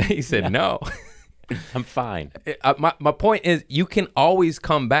 No. He said no. I'm fine. My point is, you can always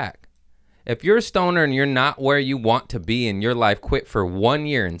come back. If you're a stoner and you're not where you want to be in your life, quit for 1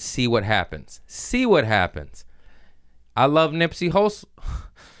 year and see what happens. See what happens. I love Nipsey Hussle.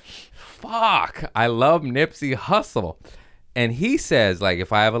 Fuck. I love Nipsey Hussle. And he says, like,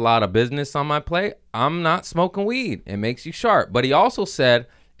 if I have a lot of business on my plate, I'm not smoking weed. It makes you sharp. But he also said,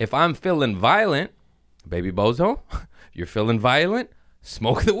 if I'm feeling violent, baby bozo, you're feeling violent,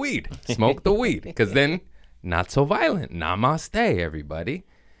 smoke the weed. Smoke the weed. Because then, not so violent. Namaste, everybody.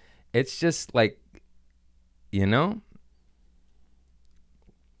 It's just like,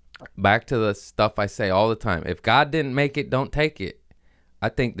 back to the stuff I say all the time. If God didn't make it, don't take it. I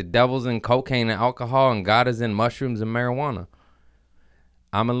think the devil's in cocaine and alcohol, and God is in mushrooms and marijuana.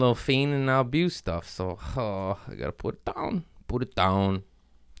 I'm a little fiend and I abuse stuff, so I gotta put it down. Put it down.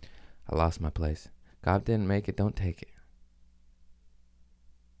 I lost my place. God didn't make it, don't take it.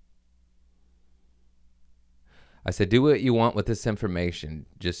 I said, do what you want with this information.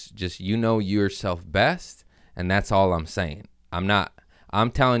 Just yourself best, and that's all I'm saying.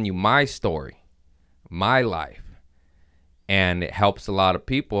 I'm telling you my story, my life, and it helps a lot of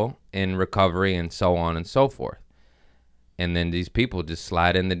people in recovery and so on and so forth. And then these people just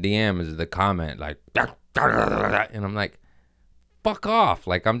slide in the DM as the comment, like, and I'm like, fuck off.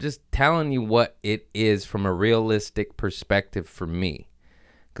 Like, I'm just telling you what it is from a realistic perspective for me.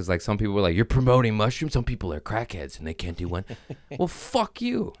 Because, like, some people are like, you're promoting mushrooms. Some people are crackheads and they can't do one. Well, fuck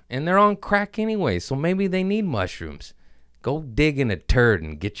you. And they're on crack anyway, so maybe they need mushrooms. Go dig in a turd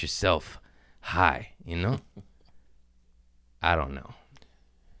and get yourself high, I don't know.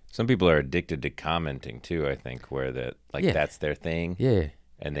 Some people are addicted to commenting, too, I think, where that's their thing. Yeah.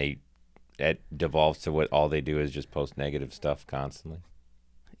 And it devolves to what all they do is just post negative stuff constantly.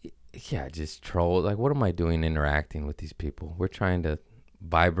 Yeah, just troll. Like, what am I doing interacting with these people? We're trying to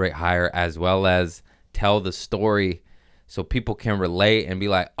vibrate higher as well as tell the story so people can relate and be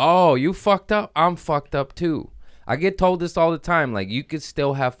like, oh, you fucked up? I'm fucked up too. I get told this all the time. Like, you could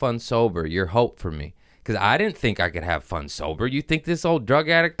still have fun sober. You're hope for me. Because I didn't think I could have fun sober. You think this old drug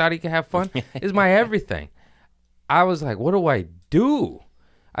addict thought he could have fun? It's my everything. I was like, what do I do?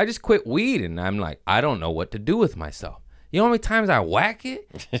 I just quit weed, and I'm like, I don't know what to do with myself. You know how many times I whack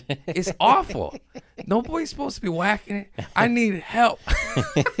it? It's awful. Nobody's supposed to be whacking it. I need help.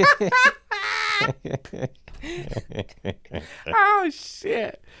 Oh,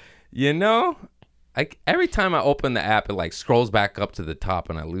 shit. Every time I open the app, it like scrolls back up to the top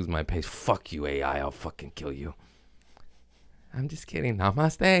and I lose my pace. Fuck you, AI. I'll fucking kill you. I'm just kidding.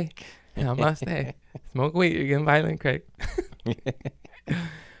 Namaste. Namaste. Smoke weed. You're getting violent, Craig.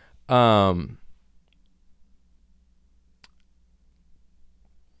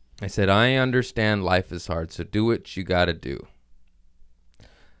 I said, I understand life is hard, so do what you got to do.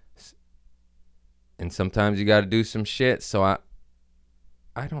 And sometimes you got to do some shit, so I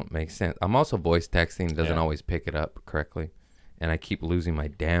don't make sense. I'm also voice texting, doesn't always pick it up correctly. And I keep losing my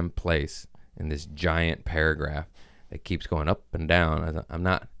damn place in this giant paragraph that keeps going up and down. I'm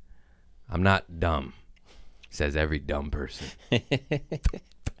not dumb, says every dumb person.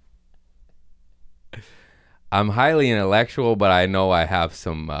 I'm highly intellectual, but I know I have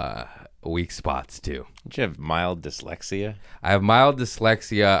some weak spots too. Don't you have mild dyslexia? I have mild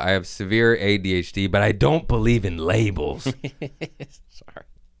dyslexia. I have severe ADHD, but I don't believe in labels. Sorry.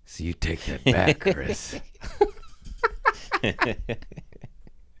 So you take that back, Chris.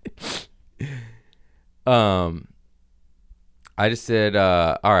 I just said,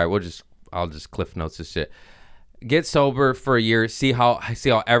 all right, I'll just cliff notes this shit. Get sober for a year. See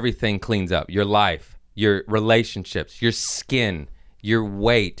how everything cleans up. Your life, your relationships, your skin, your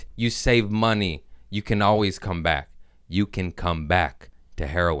weight. You save money. You can always come back. You can come back to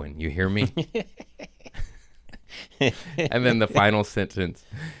heroin. You hear me? And then the final sentence,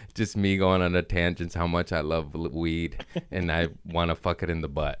 just me going on a tangent how much I love weed and I want to fuck it in the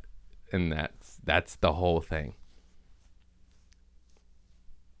butt. And that's the whole thing.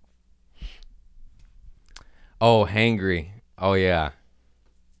 Oh, hangry. Oh, yeah.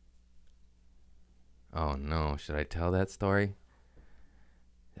 Oh, no. Should I tell that story?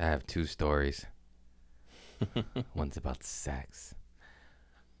 I have two stories. One's about sex.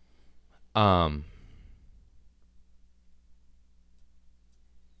 I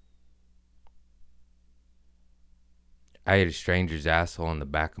ate a stranger's asshole in the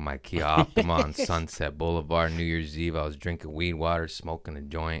back of my Kia Optima on Sunset Boulevard. New Year's Eve, I was drinking weed water, smoking a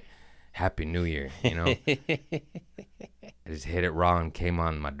joint. Happy New Year, you know? I just hit it raw and came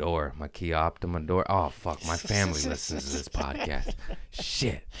on my door, my Kia Optima door. Oh, fuck, my family listens to this podcast.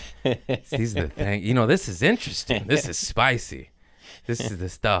 Shit. These are the things. You know, this is interesting. This is spicy. This is the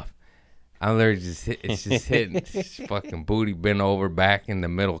stuff. I'm literally it's just hitting. It's fucking booty bent over, back in the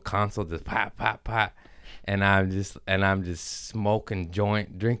middle console, just pop, pop, pop. And I'm just smoking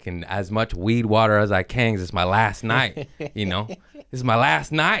joint, drinking as much weed water as I can, 'cause it's my last night, you know? This is my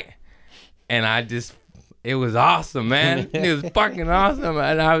last night. And it was awesome, man. It was fucking awesome.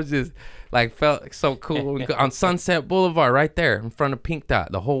 And I was just like, felt so cool on Sunset Boulevard right there in front of Pink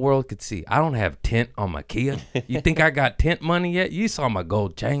Dot. The whole world could see. I don't have tint on my Kia. You think I got tint money yet? You saw my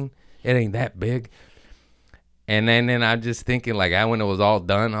gold chain. It ain't that big. And then I'm just thinking, like, when it was all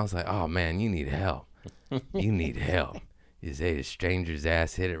done, I was like, oh, man, you need help. You need help. You just ate a stranger's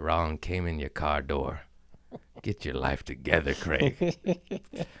ass, hit it raw, and came in your car door. Get your life together, Craig.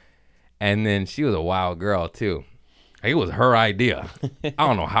 And then she was a wild girl, too. It was her idea. I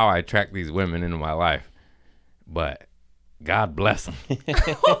don't know how I attract these women into my life, but God bless them.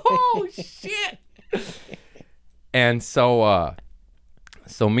 Oh, shit. And so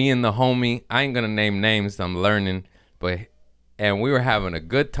me and the homie, I ain't going to name names, I'm learning, and we were having a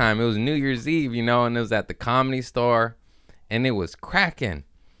good time. It was New Year's Eve, you know, and it was at the Comedy Store, and it was cracking.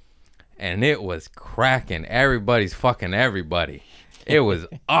 Everybody's fucking everybody. It was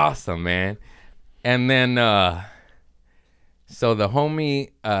awesome, man. And then, so the homie,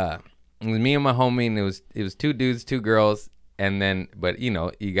 it was me and my homie, and it was two dudes, two girls, and then, but you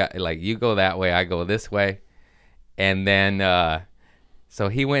know, you got, like, you go that way, I go this way, and then, so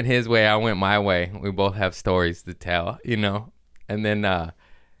he went his way, I went my way. We both have stories to tell, you know. And then,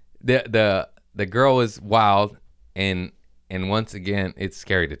 the girl was wild, and once again, it's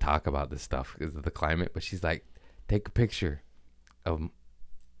scary to talk about this stuff because of the climate. But she's like, take a picture of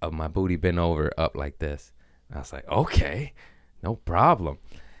my booty bent over up like this. And I was like, okay, no problem.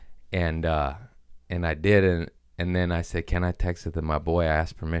 And I did, and then I said, can I text it to my boy? I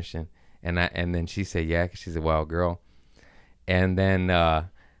asked permission, and then she said, yeah, 'cause she's a wild girl. And then I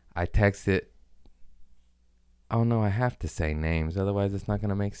texted. Oh no, I have to say names, otherwise it's not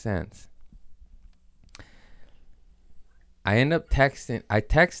gonna make sense. I end up texting. I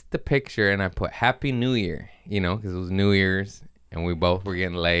text the picture and I put Happy New Year, you know, because it was New Year's and we both were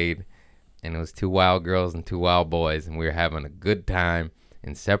getting laid, and it was two wild girls and two wild boys, and we were having a good time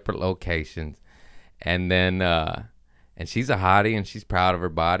in separate locations. And then, and she's a hottie and she's proud of her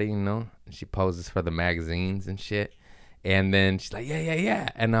body, you know, and she poses for the magazines and shit. And then she's like, yeah.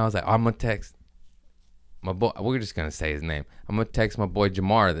 And I was like, I'm gonna text my boy. We're just gonna say his name. I'm gonna text my boy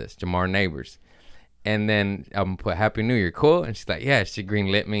Jamar Neighbors. And then I'm gonna put Happy New Year, cool? And she's like, yeah, she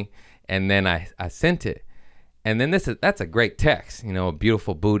greenlit me. And then I sent it. And then that's a great text, you know, a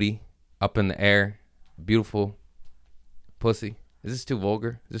beautiful booty up in the air, beautiful pussy. Is this too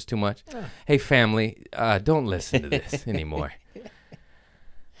vulgar? Is this too much? Hey, family, don't listen to this anymore.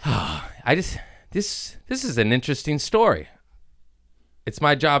 This is an interesting story. It's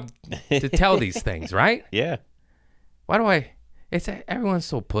my job to tell these things, right? Yeah. Why do everyone's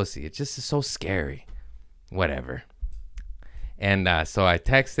so pussy. It's just so scary. Whatever. And so I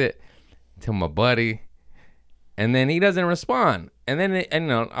text it to my buddy, and then he doesn't respond. And then,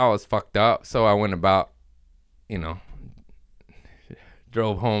 I was fucked up, so I went about,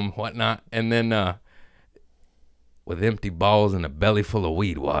 drove home, whatnot, and then with empty balls and a belly full of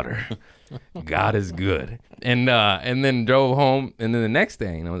weed water. God is good. And then drove home, and then the next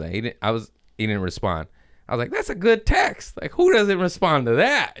day, he didn't respond. I was like, that's a good text. Like, who doesn't respond to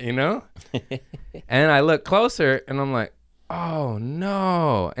that, And I look closer, and I'm like, oh,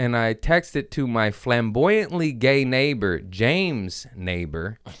 no. And I texted to my flamboyantly gay neighbor, James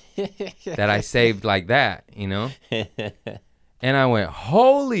neighbor, that I saved like that, And I went,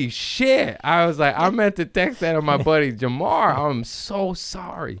 holy shit. I was like, I meant to text that to my buddy Jamar. I'm so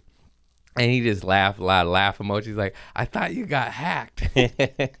sorry. And he just laughed, a lot of laugh emojis, like, I thought you got hacked.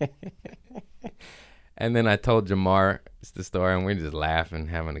 And then I told Jamar the story, and we're just laughing,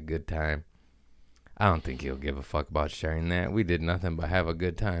 having a good time. I don't think he'll give a fuck about sharing that. We did nothing but have a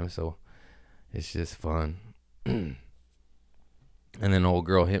good time, so it's just fun. And then old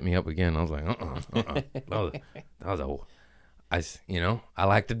girl hit me up again. I was like, I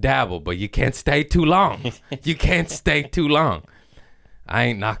like to dabble, but you can't stay too long. You can't stay too long. I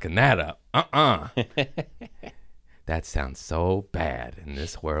ain't knocking that up. That sounds so bad in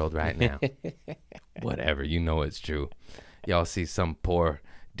this world right now. Whatever, it's true. Y'all see some poor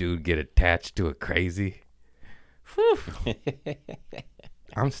dude get attached to a crazy. Whew.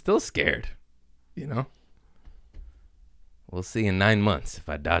 I'm still scared, We'll see in 9 months if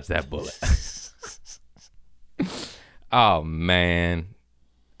I dodge that bullet. Oh, man.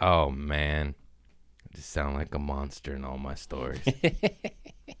 I just sound like a monster in all my stories.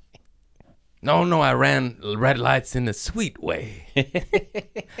 No, I ran red lights in a sweet way.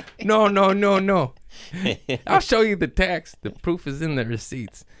 No. I'll show you the text. The proof is in the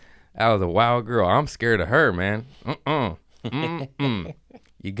receipts. That was a wild girl. I'm scared of her, man.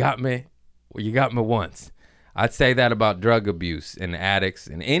 You got me. Well, you got me once. I'd say that about drug abuse and addicts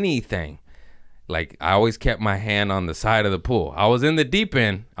and anything. Like, I always kept my hand on the side of the pool. I was in the deep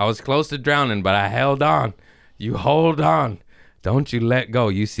end. I was close to drowning, but I held on. You hold on. Don't you let go.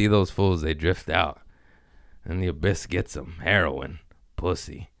 You see those fools, they drift out. And the abyss gets them. Heroin,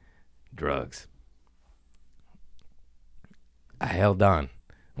 pussy, drugs. I held on.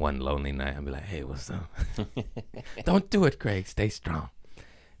 One lonely night, I'd be like, hey, what's up? Don't do it, Craig. Stay strong.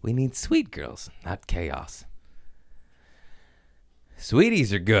 We need sweet girls, not chaos.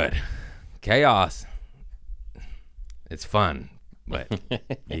 Sweeties are good. Chaos, it's fun, but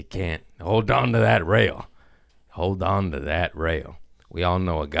you can't. Hold on to that rail. Hold on to that rail. We all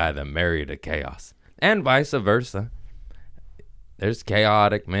know a guy that married a chaos, and vice versa. There's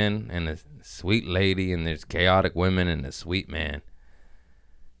chaotic men and a sweet lady, and there's chaotic women and a sweet man.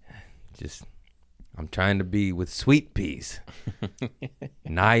 I'm trying to be with sweet peas.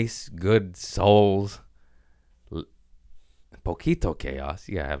 Nice, good souls. Poquito chaos.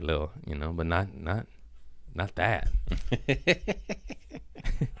 You gotta have a little, but not that.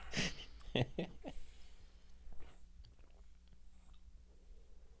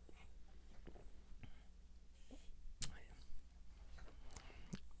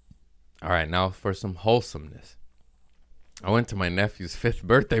 All right, now for some wholesomeness. I went to my nephew's 5th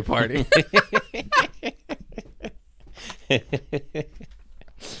birthday party.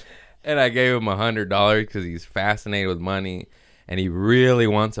 And I gave him $100 because he's fascinated with money and he really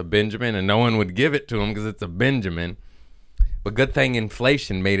wants a Benjamin, and no one would give it to him because it's a Benjamin. But good thing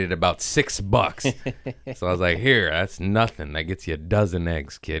inflation made it about $6. So I was like, here, that's nothing. That gets you a dozen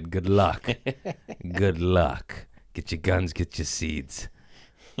eggs, kid. Good luck. Good luck. Get your guns, get your seeds.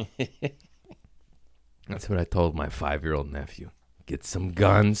 That's what I told my 5-year-old nephew. Get some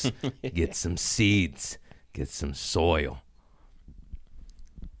guns, get some seeds, get some soil.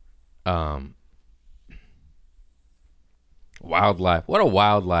 Wildlife. What a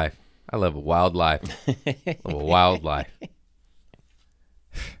wildlife. I love a wildlife. Love a wildlife.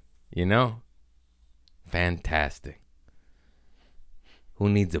 Fantastic. Who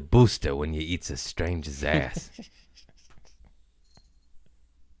needs a booster when you eats a stranger's ass?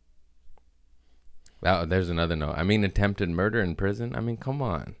 Well, there's another note. Attempted murder in prison. Come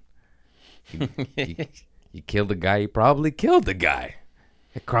on. You killed a guy, you probably killed the guy.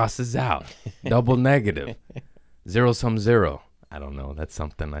 It crosses out. Double negative. 0-0. I don't know. That's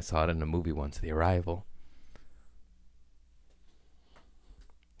something. I saw it in a movie once, The Arrival.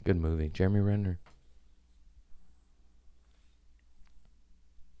 Good movie. Jeremy Renner.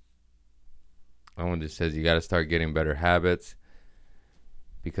 That one just says you got to start getting better habits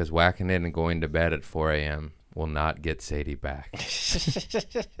because whacking it and going to bed at 4 a.m. will not get Sadie back.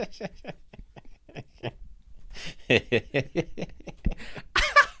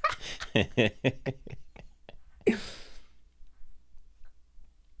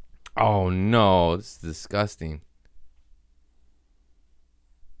 Oh no, this is disgusting.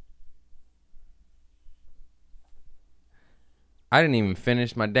 I didn't even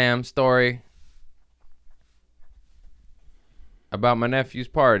finish my damn story about my nephew's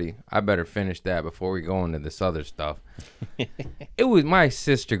party. I better finish that before we go into this other stuff. It was my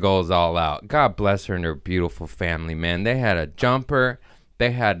sister goes all out. God bless her and her beautiful family, man. They had a jumper.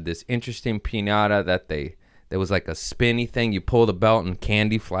 They had this interesting piñata that there was like a spinny thing. You pull the belt and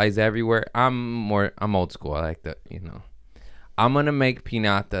candy flies everywhere. I'm old school. I like that, you know. I'm going to make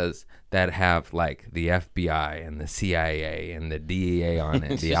piñatas that have like the FBI and the CIA and the DEA on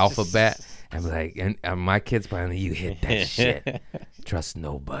it, the alphabet. I'm like, and my kids probably, you hit that shit. Trust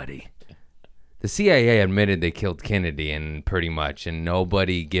nobody. The CIA admitted they killed Kennedy and pretty much, and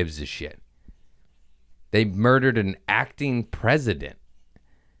nobody gives a shit. They murdered an acting president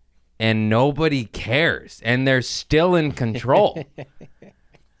and nobody cares, and they're still in control.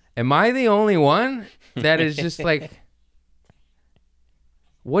 Am I the only one that is just like,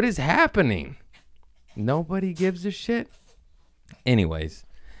 what is happening? Nobody gives a shit. Anyways,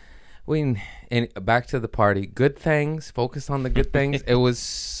 back to the party. Good things. Focus on the good things. It was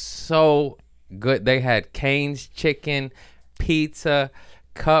so good. They had Cane's chicken, pizza,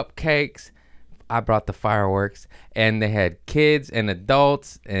 cupcakes. I brought the fireworks. And they had kids and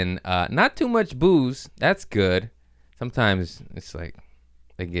adults and not too much booze. That's good. Sometimes it's like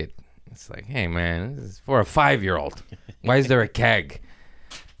it's like, hey, man, this is for a 5-year-old. Why is there a keg?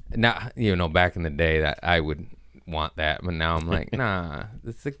 Now, you know, back in the day that I would want that, but now I'm like, nah,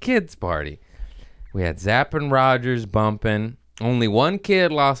 it's a kid's party. We had Zapp and Rogers bumping. Only one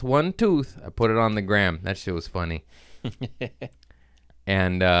kid lost one tooth. I put it on the gram. That shit was funny.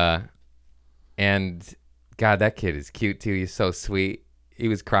 And God, that kid is cute too. He's so sweet. He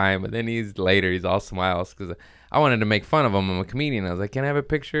was crying, but then he's all smiles because I wanted to make fun of him. I'm a comedian. I was like, can I have a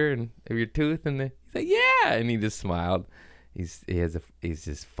picture of your tooth? And he's like, yeah, and he just smiled. He's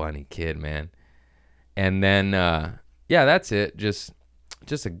just funny kid, man. And then yeah, that's it. Just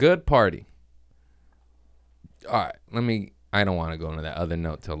a good party. All right, I don't want to go into that other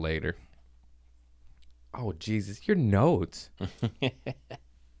note till later. Oh Jesus, your notes.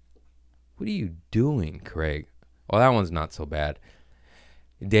 What are you doing, Craig? Well, that one's not so bad.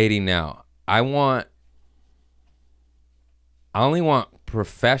 Dating now. I only want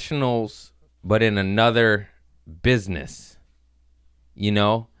professionals, but in another business. You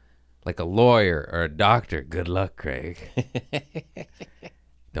know, like a lawyer or a doctor. Good luck, Craig.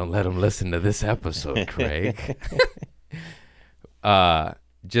 Don't let them listen to this episode, Craig.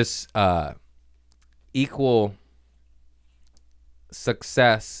 Just equal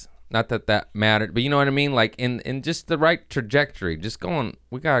success. Not that mattered, but you know what I mean? Like in just the right trajectory. Just going,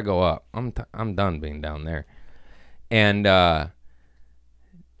 we gotta go up. I'm done being down there. And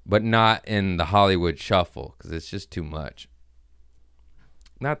but not in the Hollywood shuffle, because it's just too much.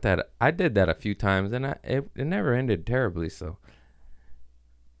 Not that I did that a few times, and it never ended terribly. So,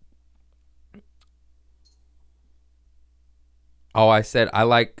 I said I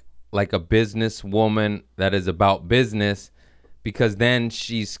like a businesswoman that is about business, because then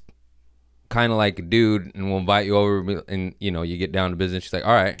she's kind of like a dude and will invite you over, and you know, you get down to business. She's like,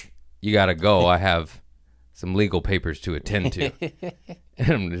 all right, you gotta go. I have some legal papers to attend to. And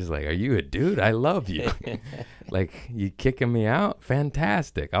I'm just like, are you a dude? I love you. Like, you kicking me out?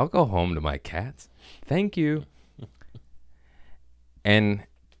 Fantastic. I'll go home to my cats. Thank you. And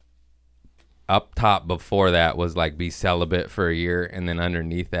up top before that was like, be celibate for a year. And then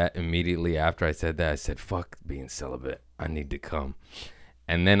underneath that, immediately after I said that, I said, fuck being celibate. I need to come.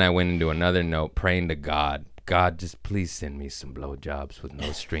 And then I went into another note, praying to God. God, just please send me some blowjobs with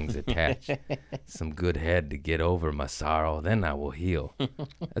no strings attached. Some good head to get over my sorrow. Then I will heal.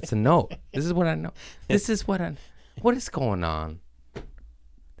 That's a note. This is what I know. What is going on?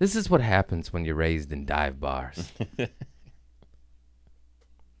 This is what happens when you're raised in dive bars.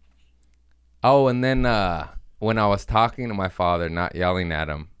 Oh, and then when I was talking to my father, not yelling at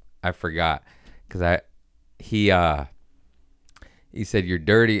him, I forgot. Because he said, you're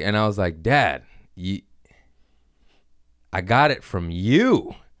dirty. And I was like, Dad, I got it from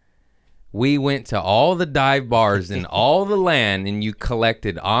you. We went to all the dive bars in all the land, and you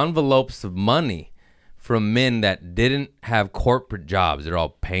collected envelopes of money from men that didn't have corporate jobs. They're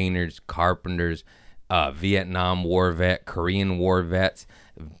all painters, carpenters, Vietnam War vet, Korean War vets,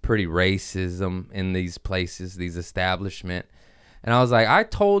 pretty racism in these places, these establishment. And I was like, I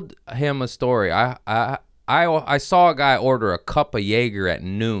told him a story. I saw a guy order a cup of Jaeger at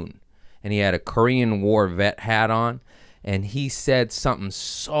noon, and he had a Korean War vet hat on, and he said something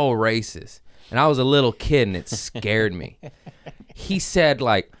so racist. And I was a little kid, and it scared me. He said,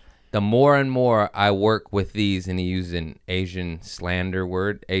 like, the more and more I work with these, and he used an Asian slander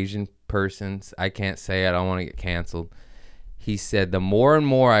word, Asian persons. I can't say it. I don't want to get canceled. He said, the more and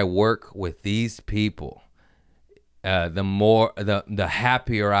more I work with these people, the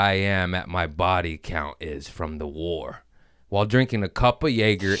happier I am at my body count is from the war. While drinking a cup of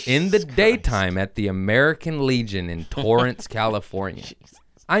Jaeger in the daytime at the American Legion in Torrance, California.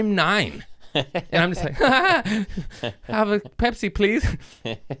 I'm 9. And I'm just like, have a Pepsi, please.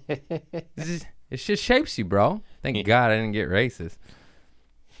 It just shapes you, bro. Thank God I didn't get racist.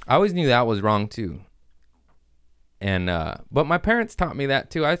 I always knew that was wrong too. And but my parents taught me that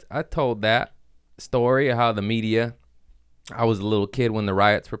too. I told that story of how the media. I was a little kid when the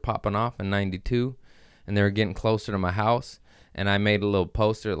riots were popping off in '92, and they were getting closer to my house. And I made a little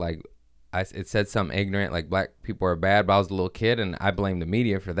poster like it said something ignorant like black people are bad. But I was a little kid, and I blamed the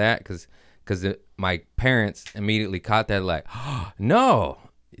media for that because my parents immediately caught that like, oh, no,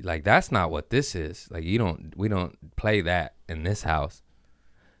 like that's not what this is. Like we don't play that in this house.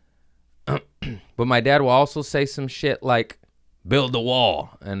 But my dad will also say some shit like, build a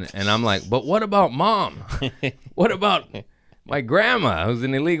wall. And I'm like, but what about mom? What about my grandma, who's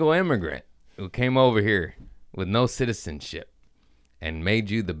an illegal immigrant, who came over here with no citizenship and made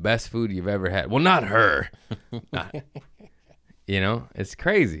you the best food you've ever had? Well, not her. You know, it's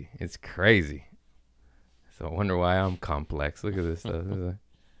crazy. It's crazy. So I wonder why I'm complex. Look at this stuff. Like,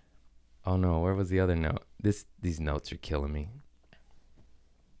 oh, no, where was the other note? These notes are killing me.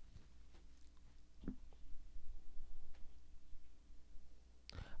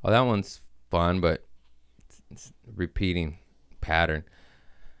 Oh, that one's fun, but it's repeating pattern.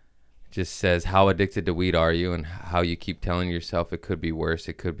 It just says, how addicted to weed are you, and how you keep telling yourself it could be worse,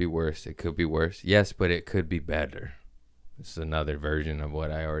 it could be worse, it could be worse. Yes, but it could be better. This is another version of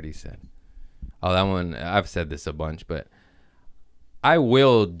what I already said. Oh, that one, I've said this a bunch, but I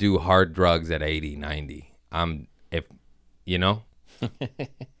will do hard drugs at 80, 90. If, you know,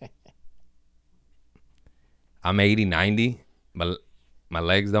 I'm 80, 90, my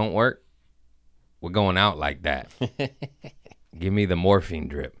legs don't work, we're going out like that. Give me the morphine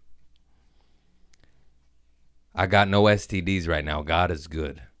drip. I got no STDs right now. God is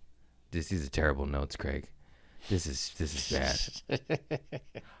good. These are terrible notes, Craig. This is bad.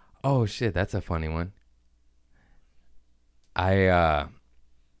 Oh shit, that's a funny one.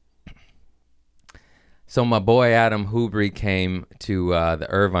 So my boy Adam Hubry came to the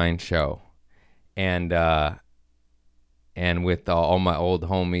Irvine show, and with all my old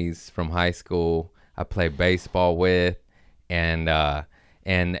homies from high school, I played baseball with, and Adam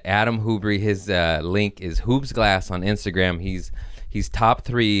Hubry, his link is Hoobs Glass on Instagram. He's top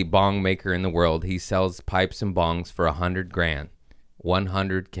 3 bong maker in the world. He sells pipes and bongs for $100,000,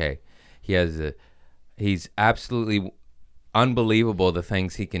 $100K. He's absolutely unbelievable the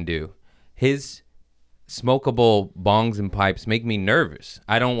things he can do. His smokable bongs and pipes make me nervous.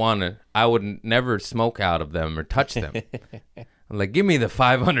 I would never smoke out of them or touch them. I'm like, give me the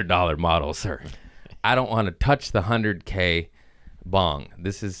 $500 model, sir. I don't want to touch the $100K bong.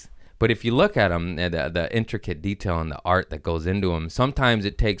 But if you look at them, the intricate detail and the art that goes into them, sometimes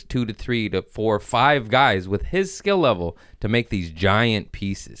it takes 2 to 3 to 4, 5 guys with his skill level to make these giant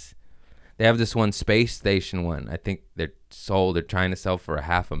pieces. They have this one space station one. I think they're trying to sell for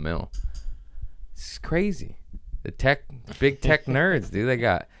 $500,000. It's crazy. The big tech nerds, dude. They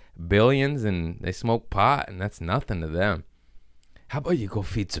got billions and they smoke pot, and that's nothing to them. How about you go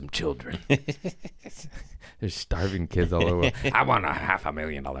feed some children? There's starving kids all over. I want a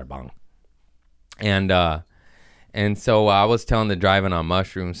 $500,000 bong. And so I was telling the driving on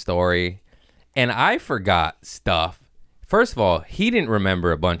mushroom story, and I forgot stuff. First of all, he didn't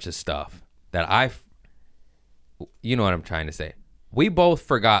remember a bunch of stuff that you know what I'm trying to say. We both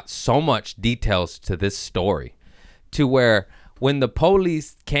forgot so much details to this story, to where when the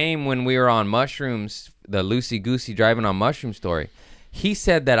police came when we were on mushrooms, the loosey-goosey driving on mushroom story, he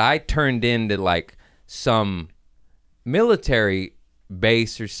said that I turned into like some military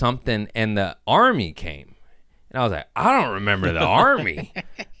base or something, and the army came. And I was like, I don't remember the army.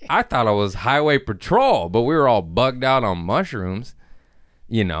 I thought it was highway patrol, but we were all bugged out on mushrooms,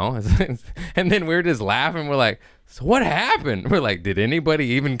 you know. And then we were just laughing. We're like, so what happened? We're like, did anybody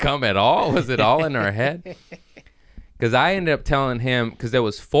even come at all? Was it all in our head? Because I ended up telling him, because there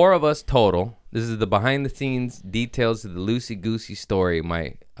was 4 of us total. This is the behind-the-scenes details of the loosey-goosey story,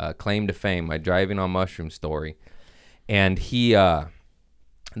 my claim to fame, my driving on mushroom story. And there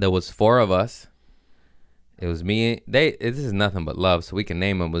was 4 of us. It was me. This is nothing but love, so we can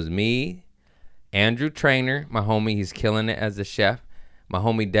name them. It was me, Andrew Trainer, my homie. He's killing it as a chef. My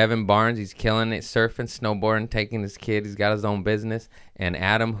homie Devin Barnes, he's killing it, surfing, snowboarding, taking his kid. He's got his own business. And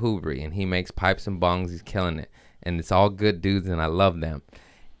Adam Hoovery, and he makes pipes and bongs. He's killing it. And it's all good dudes, and I love them.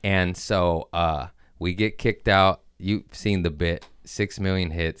 And so we get kicked out. You've seen the bit, 6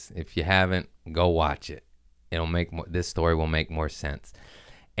 million hits. If you haven't, go watch it. This story will make more sense.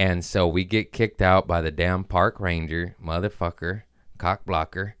 And so we get kicked out by the damn park ranger, motherfucker, cock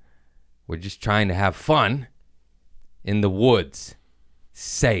blocker. We're just trying to have fun in the woods,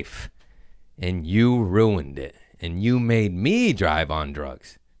 safe. And you ruined it. And you made me drive on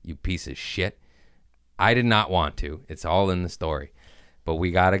drugs, you piece of shit. I did not want to. It's all in the story. But we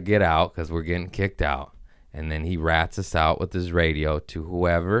got to get out because we're getting kicked out. And then he rats us out with his radio to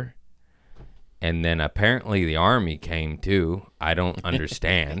whoever. And then apparently the army came too. I don't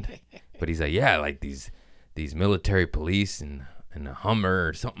understand. But he's like, yeah, like these military police and a Hummer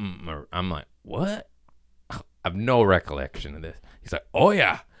or something. I'm like, what? I have no recollection of this. He's like, oh,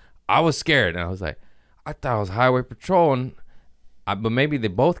 yeah, I was scared. And I was like, I thought it was highway patrol. But maybe they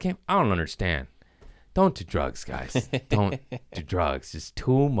both came. I don't understand. Don't do drugs, guys. Don't do drugs. Just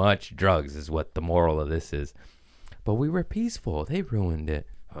too much drugs is what the moral of this is. But we were peaceful. They ruined it.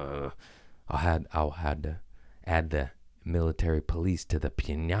 I'll have to add the military police to the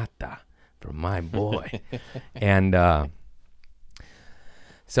piñata for my boy. And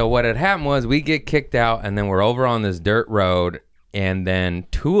so what had happened was we get kicked out, and then we're over on this dirt road, and then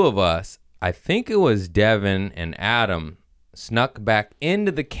 2 of us, I think it was Devin and Adam, snuck back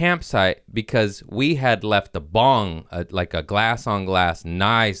into the campsite because we had left a bong, like a glass on glass,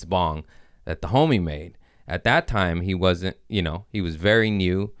 nice bong that the homie made. At that time, he wasn't, he was very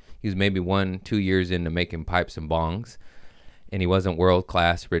new. He was maybe 1-2 years into making pipes and bongs, and he wasn't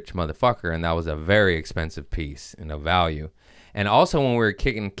world-class rich motherfucker, and that was a very expensive piece and a value. And also when we were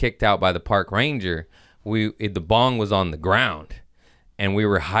kicked out by the park ranger, the bong was on the ground. And we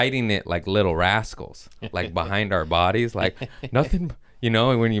were hiding it like little rascals, like behind our bodies, like nothing,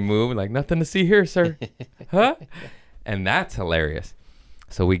 when you move, like nothing to see here, sir. Huh? And that's hilarious.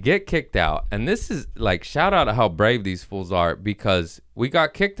 So we get kicked out. And this is like, shout out to how brave these fools are, because we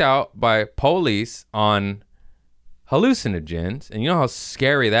got kicked out by police on hallucinogens. And you know how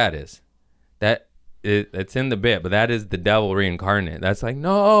scary that is. It's in the bit, but that is the devil reincarnate. That's like,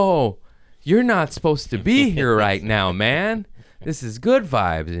 no, you're not supposed to be here right now, man. This is good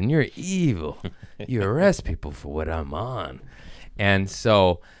vibes, and you're evil. You arrest people for what I'm on. And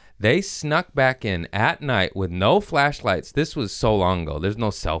so they snuck back in at night with no flashlights. This was so long ago. There's no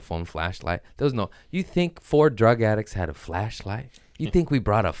cell phone flashlight. You think 4 drug addicts had a flashlight? You think we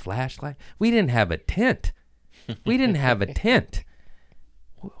brought a flashlight? We didn't have a tent.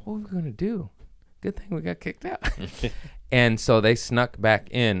 What were we going to do? Good thing we got kicked out. And so they snuck back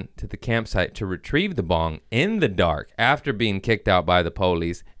in to the campsite to retrieve the bong in the dark after being kicked out by the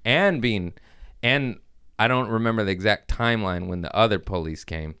police and I don't remember the exact timeline when the other police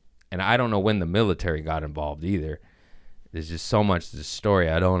came. And I don't know when the military got involved either. There's just so much to the story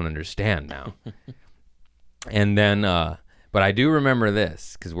I don't understand now. And then, but I do remember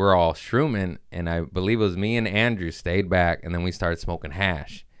this because we're all shrooming, and I believe it was me and Andrew stayed back, and then we started smoking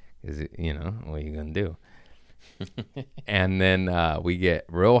hash. What are you going to do? And then we get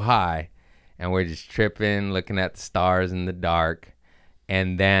real high, and we're just tripping, looking at the stars in the dark.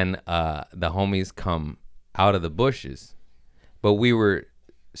 And then the homies come out of the bushes. But we were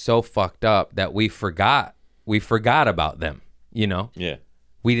so fucked up that we forgot about them, Yeah.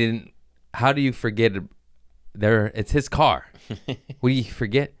 We didn't. How do you forget? It's his car. What do you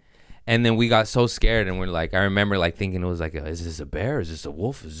forget? And then we got so scared, and we're like, I remember like thinking it was like, is this a bear? Is this a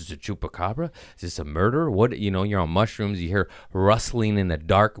wolf? Is this a chupacabra? Is this a murder? What, you're on mushrooms, you hear rustling in a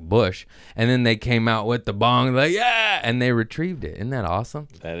dark bush, and then they came out with the bong, like, yeah, and they retrieved it. Isn't that awesome?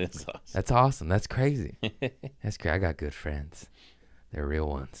 That is awesome. That's awesome. That's crazy. That's great. I got good friends. They're real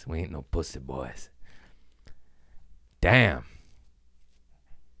ones. We ain't no pussy boys. Damn.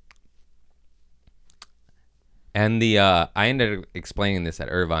 And I ended up explaining this at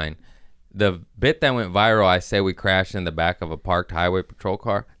Irvine. The bit that went viral, I say we crashed in the back of a parked highway patrol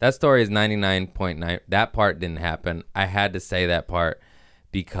car. That story is 99.9. That part didn't happen. I had to say that part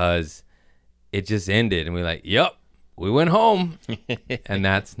because it just ended. And we're like, yep, we went home. And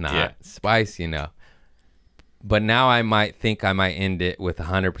that's not spice, But now I might think I might end it with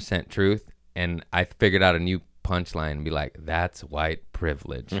 100% truth. And I figured out a new punchline and be like, that's white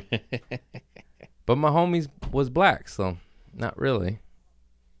privilege. But my homies was black, so not really.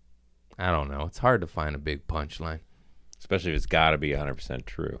 I don't know. It's hard to find a big punchline. Especially if it's got to be 100%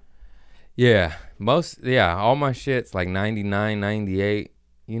 true. Yeah. All my shit's like 99, 98.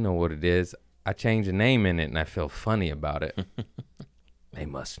 You know what it is. I change a name in it and I feel funny about it. They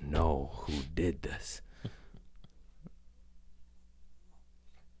must know who did this.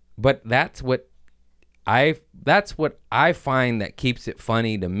 But that's what I find that keeps it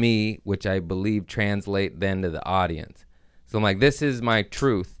funny to me, which I believe translate then to the audience. So I'm like, this is my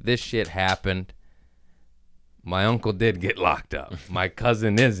truth. This shit happened. My uncle did get locked up. My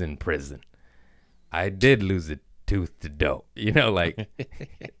cousin is in prison. I did lose a tooth to dope. You know, like,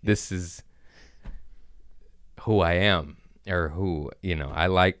 this is who I am, or who, you know,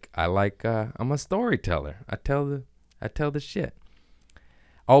 I'm a storyteller. I tell the shit.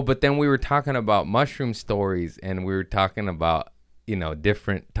 Oh, but then we were talking about mushroom stories, and we were talking about, you know,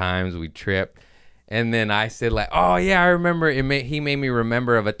 different times we tripped. And then I said, like, oh, yeah, I remember. He made me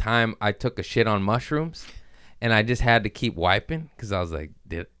remember of a time I took a shit on mushrooms, and I just had to keep wiping because I was like,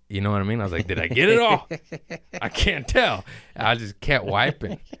 you know what I mean? I was like, did I get it all? I can't tell. I just kept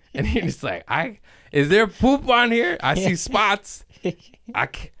wiping. And he was like, is there poop on here? I see spots. Did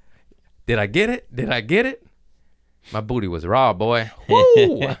I get it? Did I get it? My booty was raw, boy.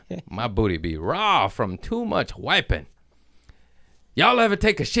 Woo! My booty be raw from too much wiping. Y'all ever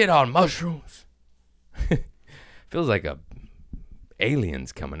take a shit on mushrooms? Feels like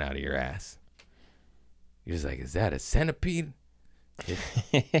aliens coming out of your ass. You're just like, is that a centipede?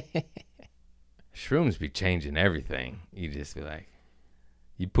 Shrooms be changing everything. You just be like,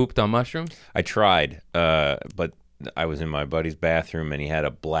 you pooped on mushrooms? I tried, but I was in my buddy's bathroom, and he had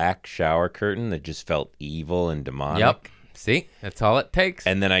a black shower curtain that just felt evil and demonic. Yep. See? That's all it takes.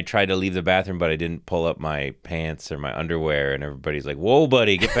 And then I tried to leave the bathroom, but I didn't pull up my pants or my underwear, and everybody's like, whoa,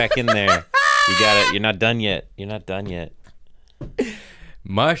 buddy, get back in there. You got it. You're not done yet. You're not done yet.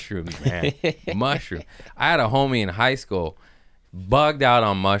 Mushrooms, man. Mushroom. I had a homie in high school, bugged out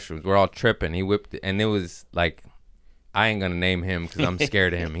on mushrooms. We're all tripping. He whipped it, and it was like, I ain't going to name him because I'm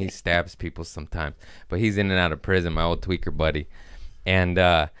scared of him. He stabs people sometimes. But he's in and out of prison, my old tweaker buddy. And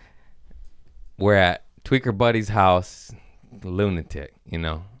we're at tweaker buddy's house, lunatic, you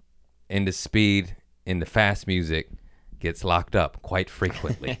know, into speed, into fast music, gets locked up quite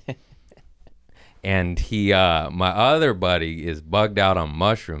frequently. And my other buddy is bugged out on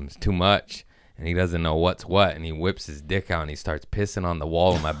mushrooms too much, and he doesn't know what's what, and he whips his dick out and he starts pissing on the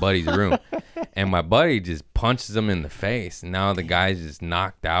wall of my buddy's room. And my buddy just punches him in the face, and now the guy's just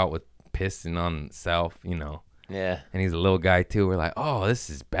knocked out with pissing on himself, you know. Yeah. And he's a little guy too. We're like, oh, this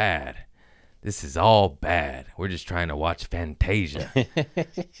is bad. This is all bad. We're just trying to watch Fantasia.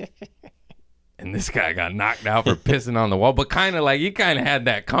 And this guy got knocked out for pissing on the wall. But kind of like, he kind of had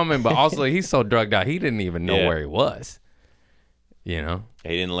that coming. But also, he's so drugged out, he didn't even know where he was. You know? He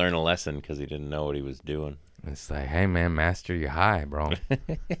didn't learn a lesson because he didn't know what he was doing. It's like, hey, man, master your high, bro.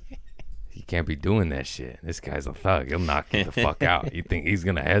 You can't be doing that shit. This guy's a thug. He'll knock you the fuck out. You think he's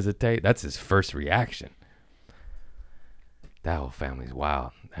going to hesitate? That's his first reaction. That whole family's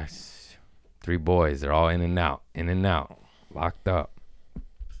wild. That's 3 boys. They're all in and out, locked up.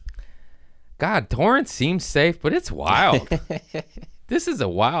 God, Torrance seems safe, but it's wild. This is a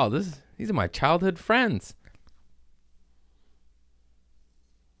wild. These are my childhood friends.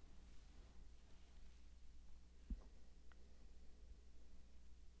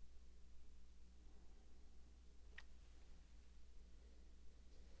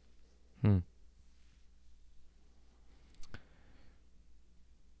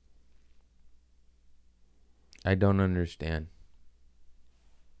 I don't understand.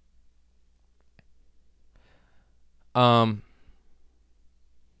 Oh,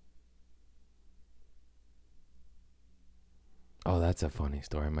 that's a funny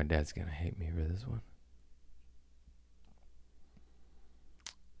story. My dad's gonna hate me for this one.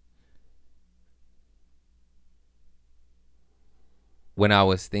 When I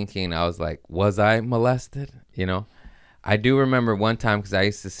was thinking, I was like, was I molested? You know? I do remember one time, because I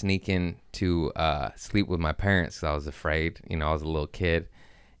used to sneak in to sleep with my parents because I was afraid. You know, I was a little kid.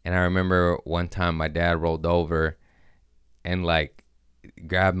 And I remember one time my dad rolled over and like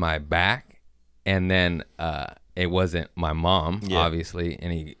grabbed my back, and then it wasn't my mom, obviously,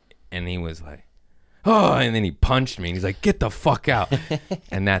 and he was like, oh, and then he punched me, and he's like, get the fuck out.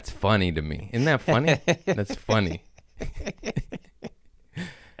 And that's funny to me. Isn't that funny? That's funny.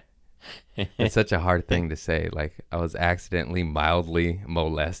 It's such a hard thing to say. Like, I was accidentally mildly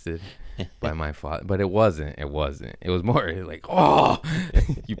molested by my father, but it wasn't. It was more like, oh,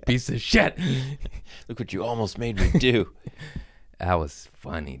 you piece of shit. Look what you almost made me do. That was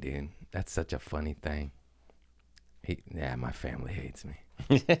funny, dude. That's such a funny thing. Yeah, my family hates me.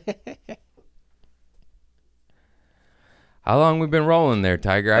 How long we been rolling there,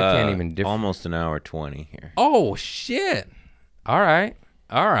 Tiger? I can't even... Almost an hour 20 here. Oh, shit. All right.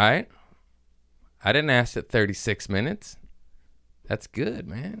 I didn't ask at 36 minutes. That's good,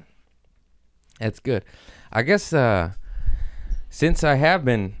 man. That's good. I guess since I have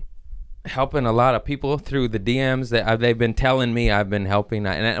been helping a lot of people through the DMs that they've been telling me I've been helping.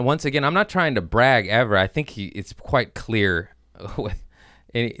 And once again, I'm not trying to brag ever. I think it's quite clear with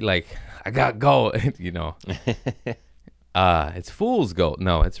like, I got gold, you know. It's fool's gold.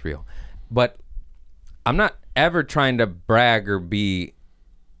 No, it's real. But I'm not ever trying to brag or be...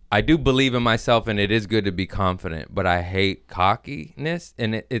 I do believe in myself, and it is good to be confident, but I hate cockiness.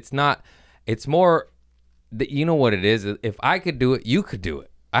 And it's not... It's more... You know what it is? If I could do it, you could do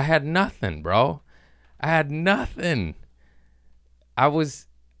it. I had nothing, bro. I had nothing. I was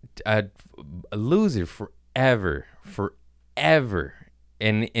a loser forever.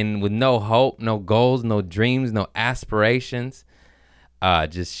 And with no hope, no goals, no dreams, no aspirations.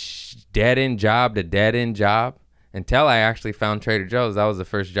 Just dead-end job to dead-end job. Until I actually found Trader Joe's. That was the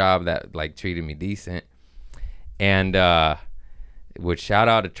first job that like treated me decent. And would shout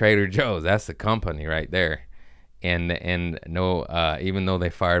out to Trader Joe's. That's the company right there. And no, even though they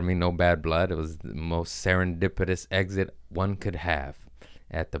fired me, no bad blood. It was the most serendipitous exit one could have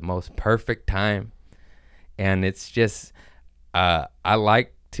at the most perfect time. And it's just, I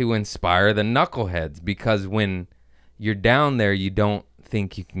like to inspire the knuckleheads, because when you're down there, you don't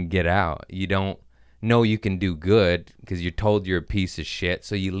think you can get out. You don't know you can do good because you're told you're a piece of shit.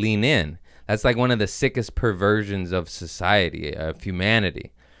 So you lean in. That's like one of the sickest perversions of society, of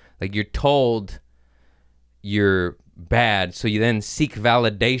humanity. Like, you're told you're bad, so you then seek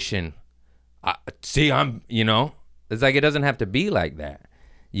validation. You know, it's like, it doesn't have to be like that.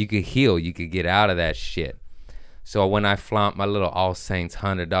 You could heal, you could get out of that shit. So when I flaunt my little All Saints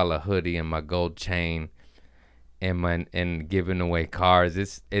 $100 hoodie and my gold chain and giving away cars,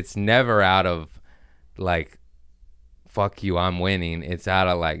 it's never out of like, fuck you, I'm winning. It's out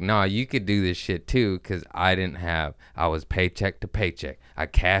of like, no, you could do this shit too, because I was paycheck to paycheck. I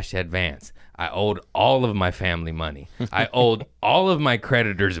cash advance. I owed all of my family money. I owed all of my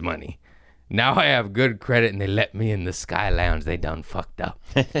creditors money. Now I have good credit, and they let me in the Sky Lounge. They done fucked up.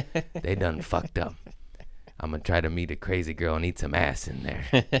 They done fucked up. I'm going to try to meet a crazy girl and eat some ass in there.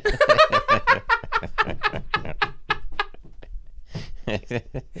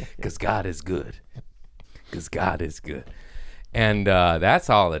 Because God is good. Because God is good. And that's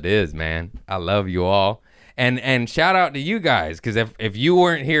all it is, man. I love you all. And shout out to you guys, because if you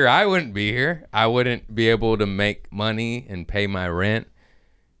weren't here, I wouldn't be here. I wouldn't be able to make money and pay my rent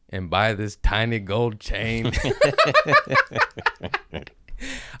and buy this tiny gold chain.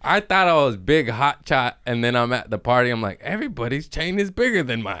 I thought I was big hot shot, and then I'm at the party. I'm like, everybody's chain is bigger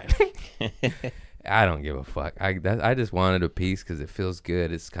than mine. I don't give a fuck. I just wanted a piece because it feels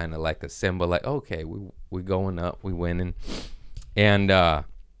good. It's kind of like a symbol, like, okay, we going up, we winning. And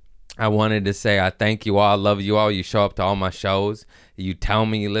I wanted to say I thank you all. I love you all. You show up to all my shows. You tell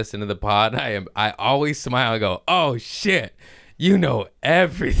me you listen to the pod. I always smile and go, oh, shit, you know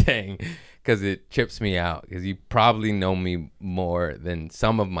everything. Because it trips me out. Because you probably know me more than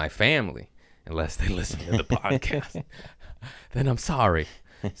some of my family, unless they listen to the podcast. Then I'm sorry.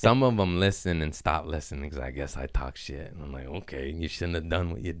 Some of them listen and stop listening because I guess I talk shit. And I'm like, okay, you shouldn't have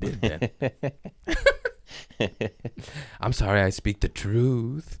done what you did then. I'm sorry, I speak the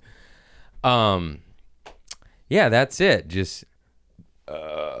truth. Yeah, that's it. Just,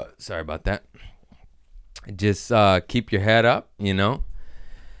 sorry about that. Just keep your head up, you know.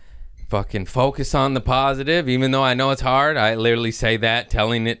 Fucking focus on the positive, even though I know it's hard. I literally say that,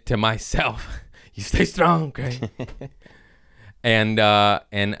 telling it to myself. You stay strong, Craig. And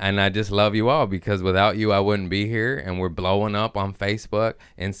I just love you all, because without you, I wouldn't be here. And we're blowing up on Facebook.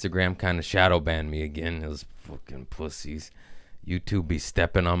 Instagram kind of shadow banned me again. Those fucking pussies. YouTube be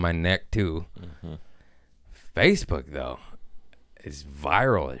stepping on my neck too. Mm-hmm. Facebook though is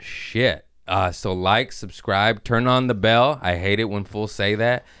viral as shit. So like, subscribe, turn on the bell. I hate it when fools say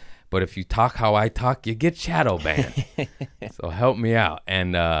that. But if you talk how I talk, you get shadow banned. So help me out.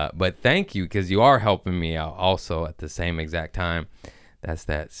 And but thank you, because you are helping me out also at the same exact time. That's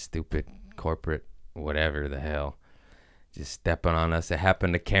that stupid corporate whatever the hell. Just stepping on us. It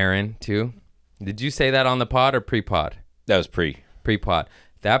happened to Karen too. Did you say that on the pod or pre-pod? That was pre-pod.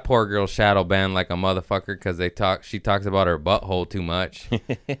 That poor girl shadow banned like a motherfucker because she talks about her butthole too much.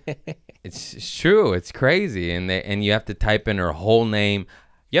 It's true. It's crazy. And you have to type in her whole name.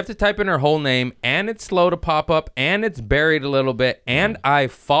 You have to type in her whole name, and it's slow to pop up, and it's buried a little bit, and I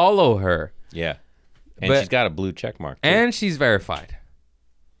follow her. Yeah. And But- she's got a blue check mark, too. And she's verified.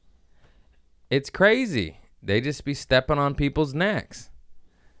 It's crazy. They just be stepping on people's necks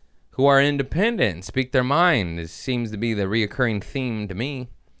who are independent and speak their mind. This seems to be the reoccurring theme to me.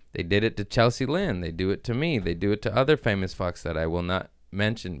 They did it to Chelsea Lynn. They do it to me. They do it to other famous fucks that I will not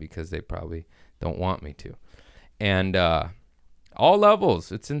mention because they probably don't want me to. And all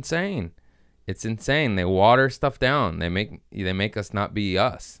levels. It's insane. It's insane. They water stuff down. They make us not be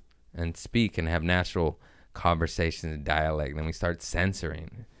us and speak and have natural conversations and dialect. Then we start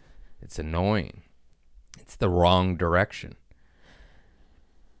censoring. It's annoying. It's the wrong direction.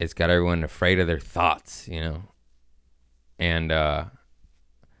 It's got everyone afraid of their thoughts, you know. And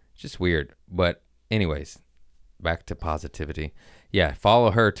it's just weird. But anyways, back to positivity. Yeah,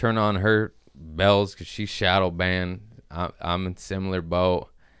 follow her. Turn on her bells because she's shadow banned. I'm in similar boat.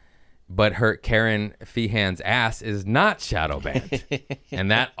 But her Karen Feehan's ass is not shadow banned.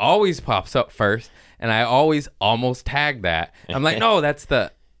 And that always pops up first. And I always almost tag that. I'm like, no, that's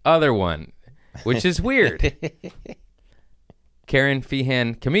the other one, which is weird. Karen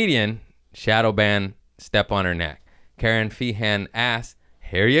Feehan, comedian, shadow ban, step on her neck. Karen Feehan ass,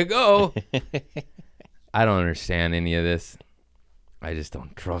 here you go. I don't understand any of this. I just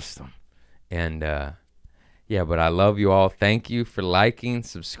don't trust them. And yeah, but I love you all. Thank you for liking,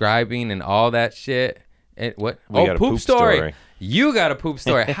 subscribing, and all that shit. And what? We got a poop story. You got a poop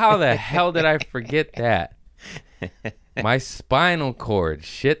story. How the hell did I forget that? My spinal cord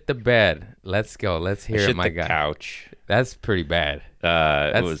shit the bed. Let's go. Let's hear it, my guy. Couch. That's pretty bad.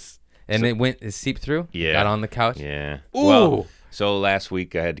 It was. And it seeped through? Yeah. Got on the couch? Yeah. Ooh. Well, so last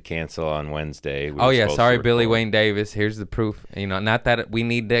week I had to cancel on Wednesday. Oh, yeah. Sorry, Billy Wayne Davis. Here's the proof. You know, not that we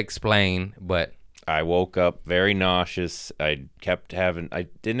need to explain, but. I woke up very nauseous. I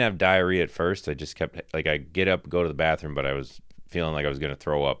didn't have diarrhea at first. I just kept, I get up, go to the bathroom, but I was feeling like I was going to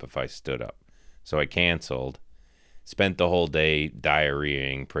throw up if I stood up. So I canceled. Spent the whole day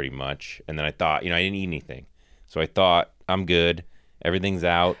diarrheaing pretty much. And then I thought, I didn't eat anything. So I thought, I'm good. Everything's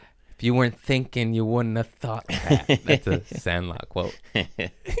out. If you weren't thinking, you wouldn't have thought that. That's a Sandlot quote.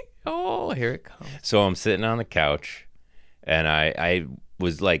 Oh, here it comes. So I'm sitting on the couch, and I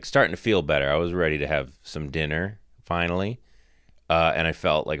was starting to feel better. I was ready to have some dinner finally, and I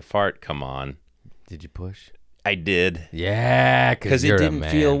felt like a fart come on. Did you push? I did. Yeah, because it didn't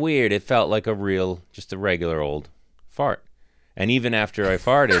feel weird. It felt like just a regular old fart. And even after I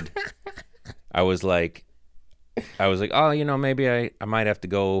farted, I was like, oh, maybe I might have to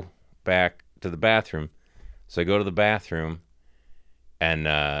go back to the bathroom. So I go to the bathroom, and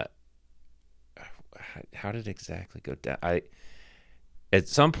how did it exactly go down? At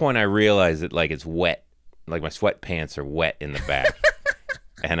some point I realized that it's wet, like my sweatpants are wet in the back.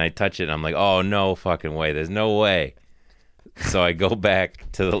 And I touch it and I'm like, oh, no fucking way. There's no way. So I go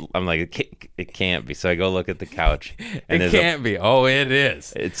back to I'm like, it can't be. So I go look at the couch. And it can't be. Oh, it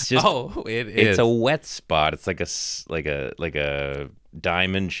is. It's just. Oh, it is. It's a wet spot. It's like a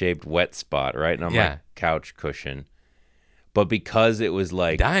diamond shaped wet spot right on my couch cushion. But because it was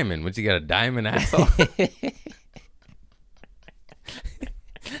like diamond, what you got, a diamond asshole?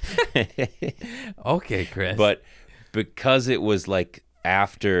 Okay, Chris. But because it was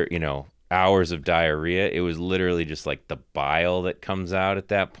after, hours of diarrhea, it was literally just the bile that comes out at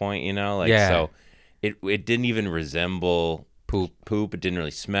that point, so it didn't even resemble poop. It didn't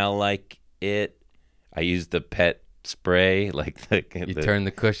really smell like it. I used the pet spray, you turn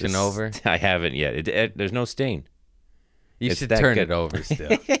the cushion over. I haven't yet. There's no stain. You should turn it over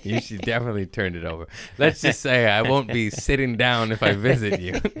still. You should definitely turn it over. Let's just say I won't be sitting down if I visit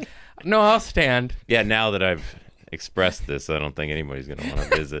you. No, I'll stand. Yeah, now that I've expressed this, I don't think anybody's going to want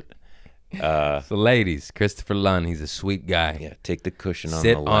to visit. So, ladies, Christopher Lunn, he's a sweet guy. Yeah, take the cushion on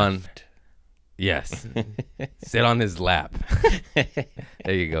the left. Yes. Sit on his lap.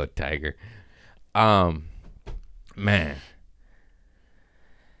 There you go, Tiger. Man.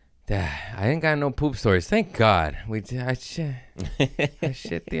 I ain't got no poop stories. Thank God. I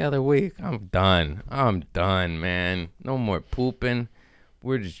shit the other week. I'm done, man. No more pooping.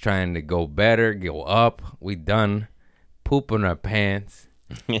 We're just trying to go better, go up. We done pooping our pants.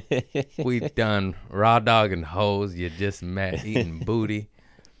 We done raw dog and hoes you just met eating booty.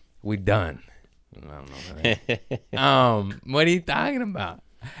 We done. I don't know. What are you talking about?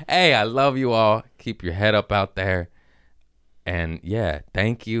 Hey, I love you all. Keep your head up out there. And yeah,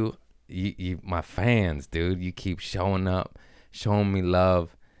 thank you. You my fans, dude. You keep showing up, showing me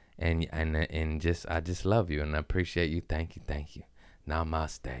love, and I just love you and I appreciate you. Thank you.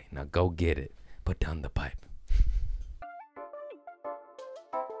 Namaste. Now go get it. Put down the pipe.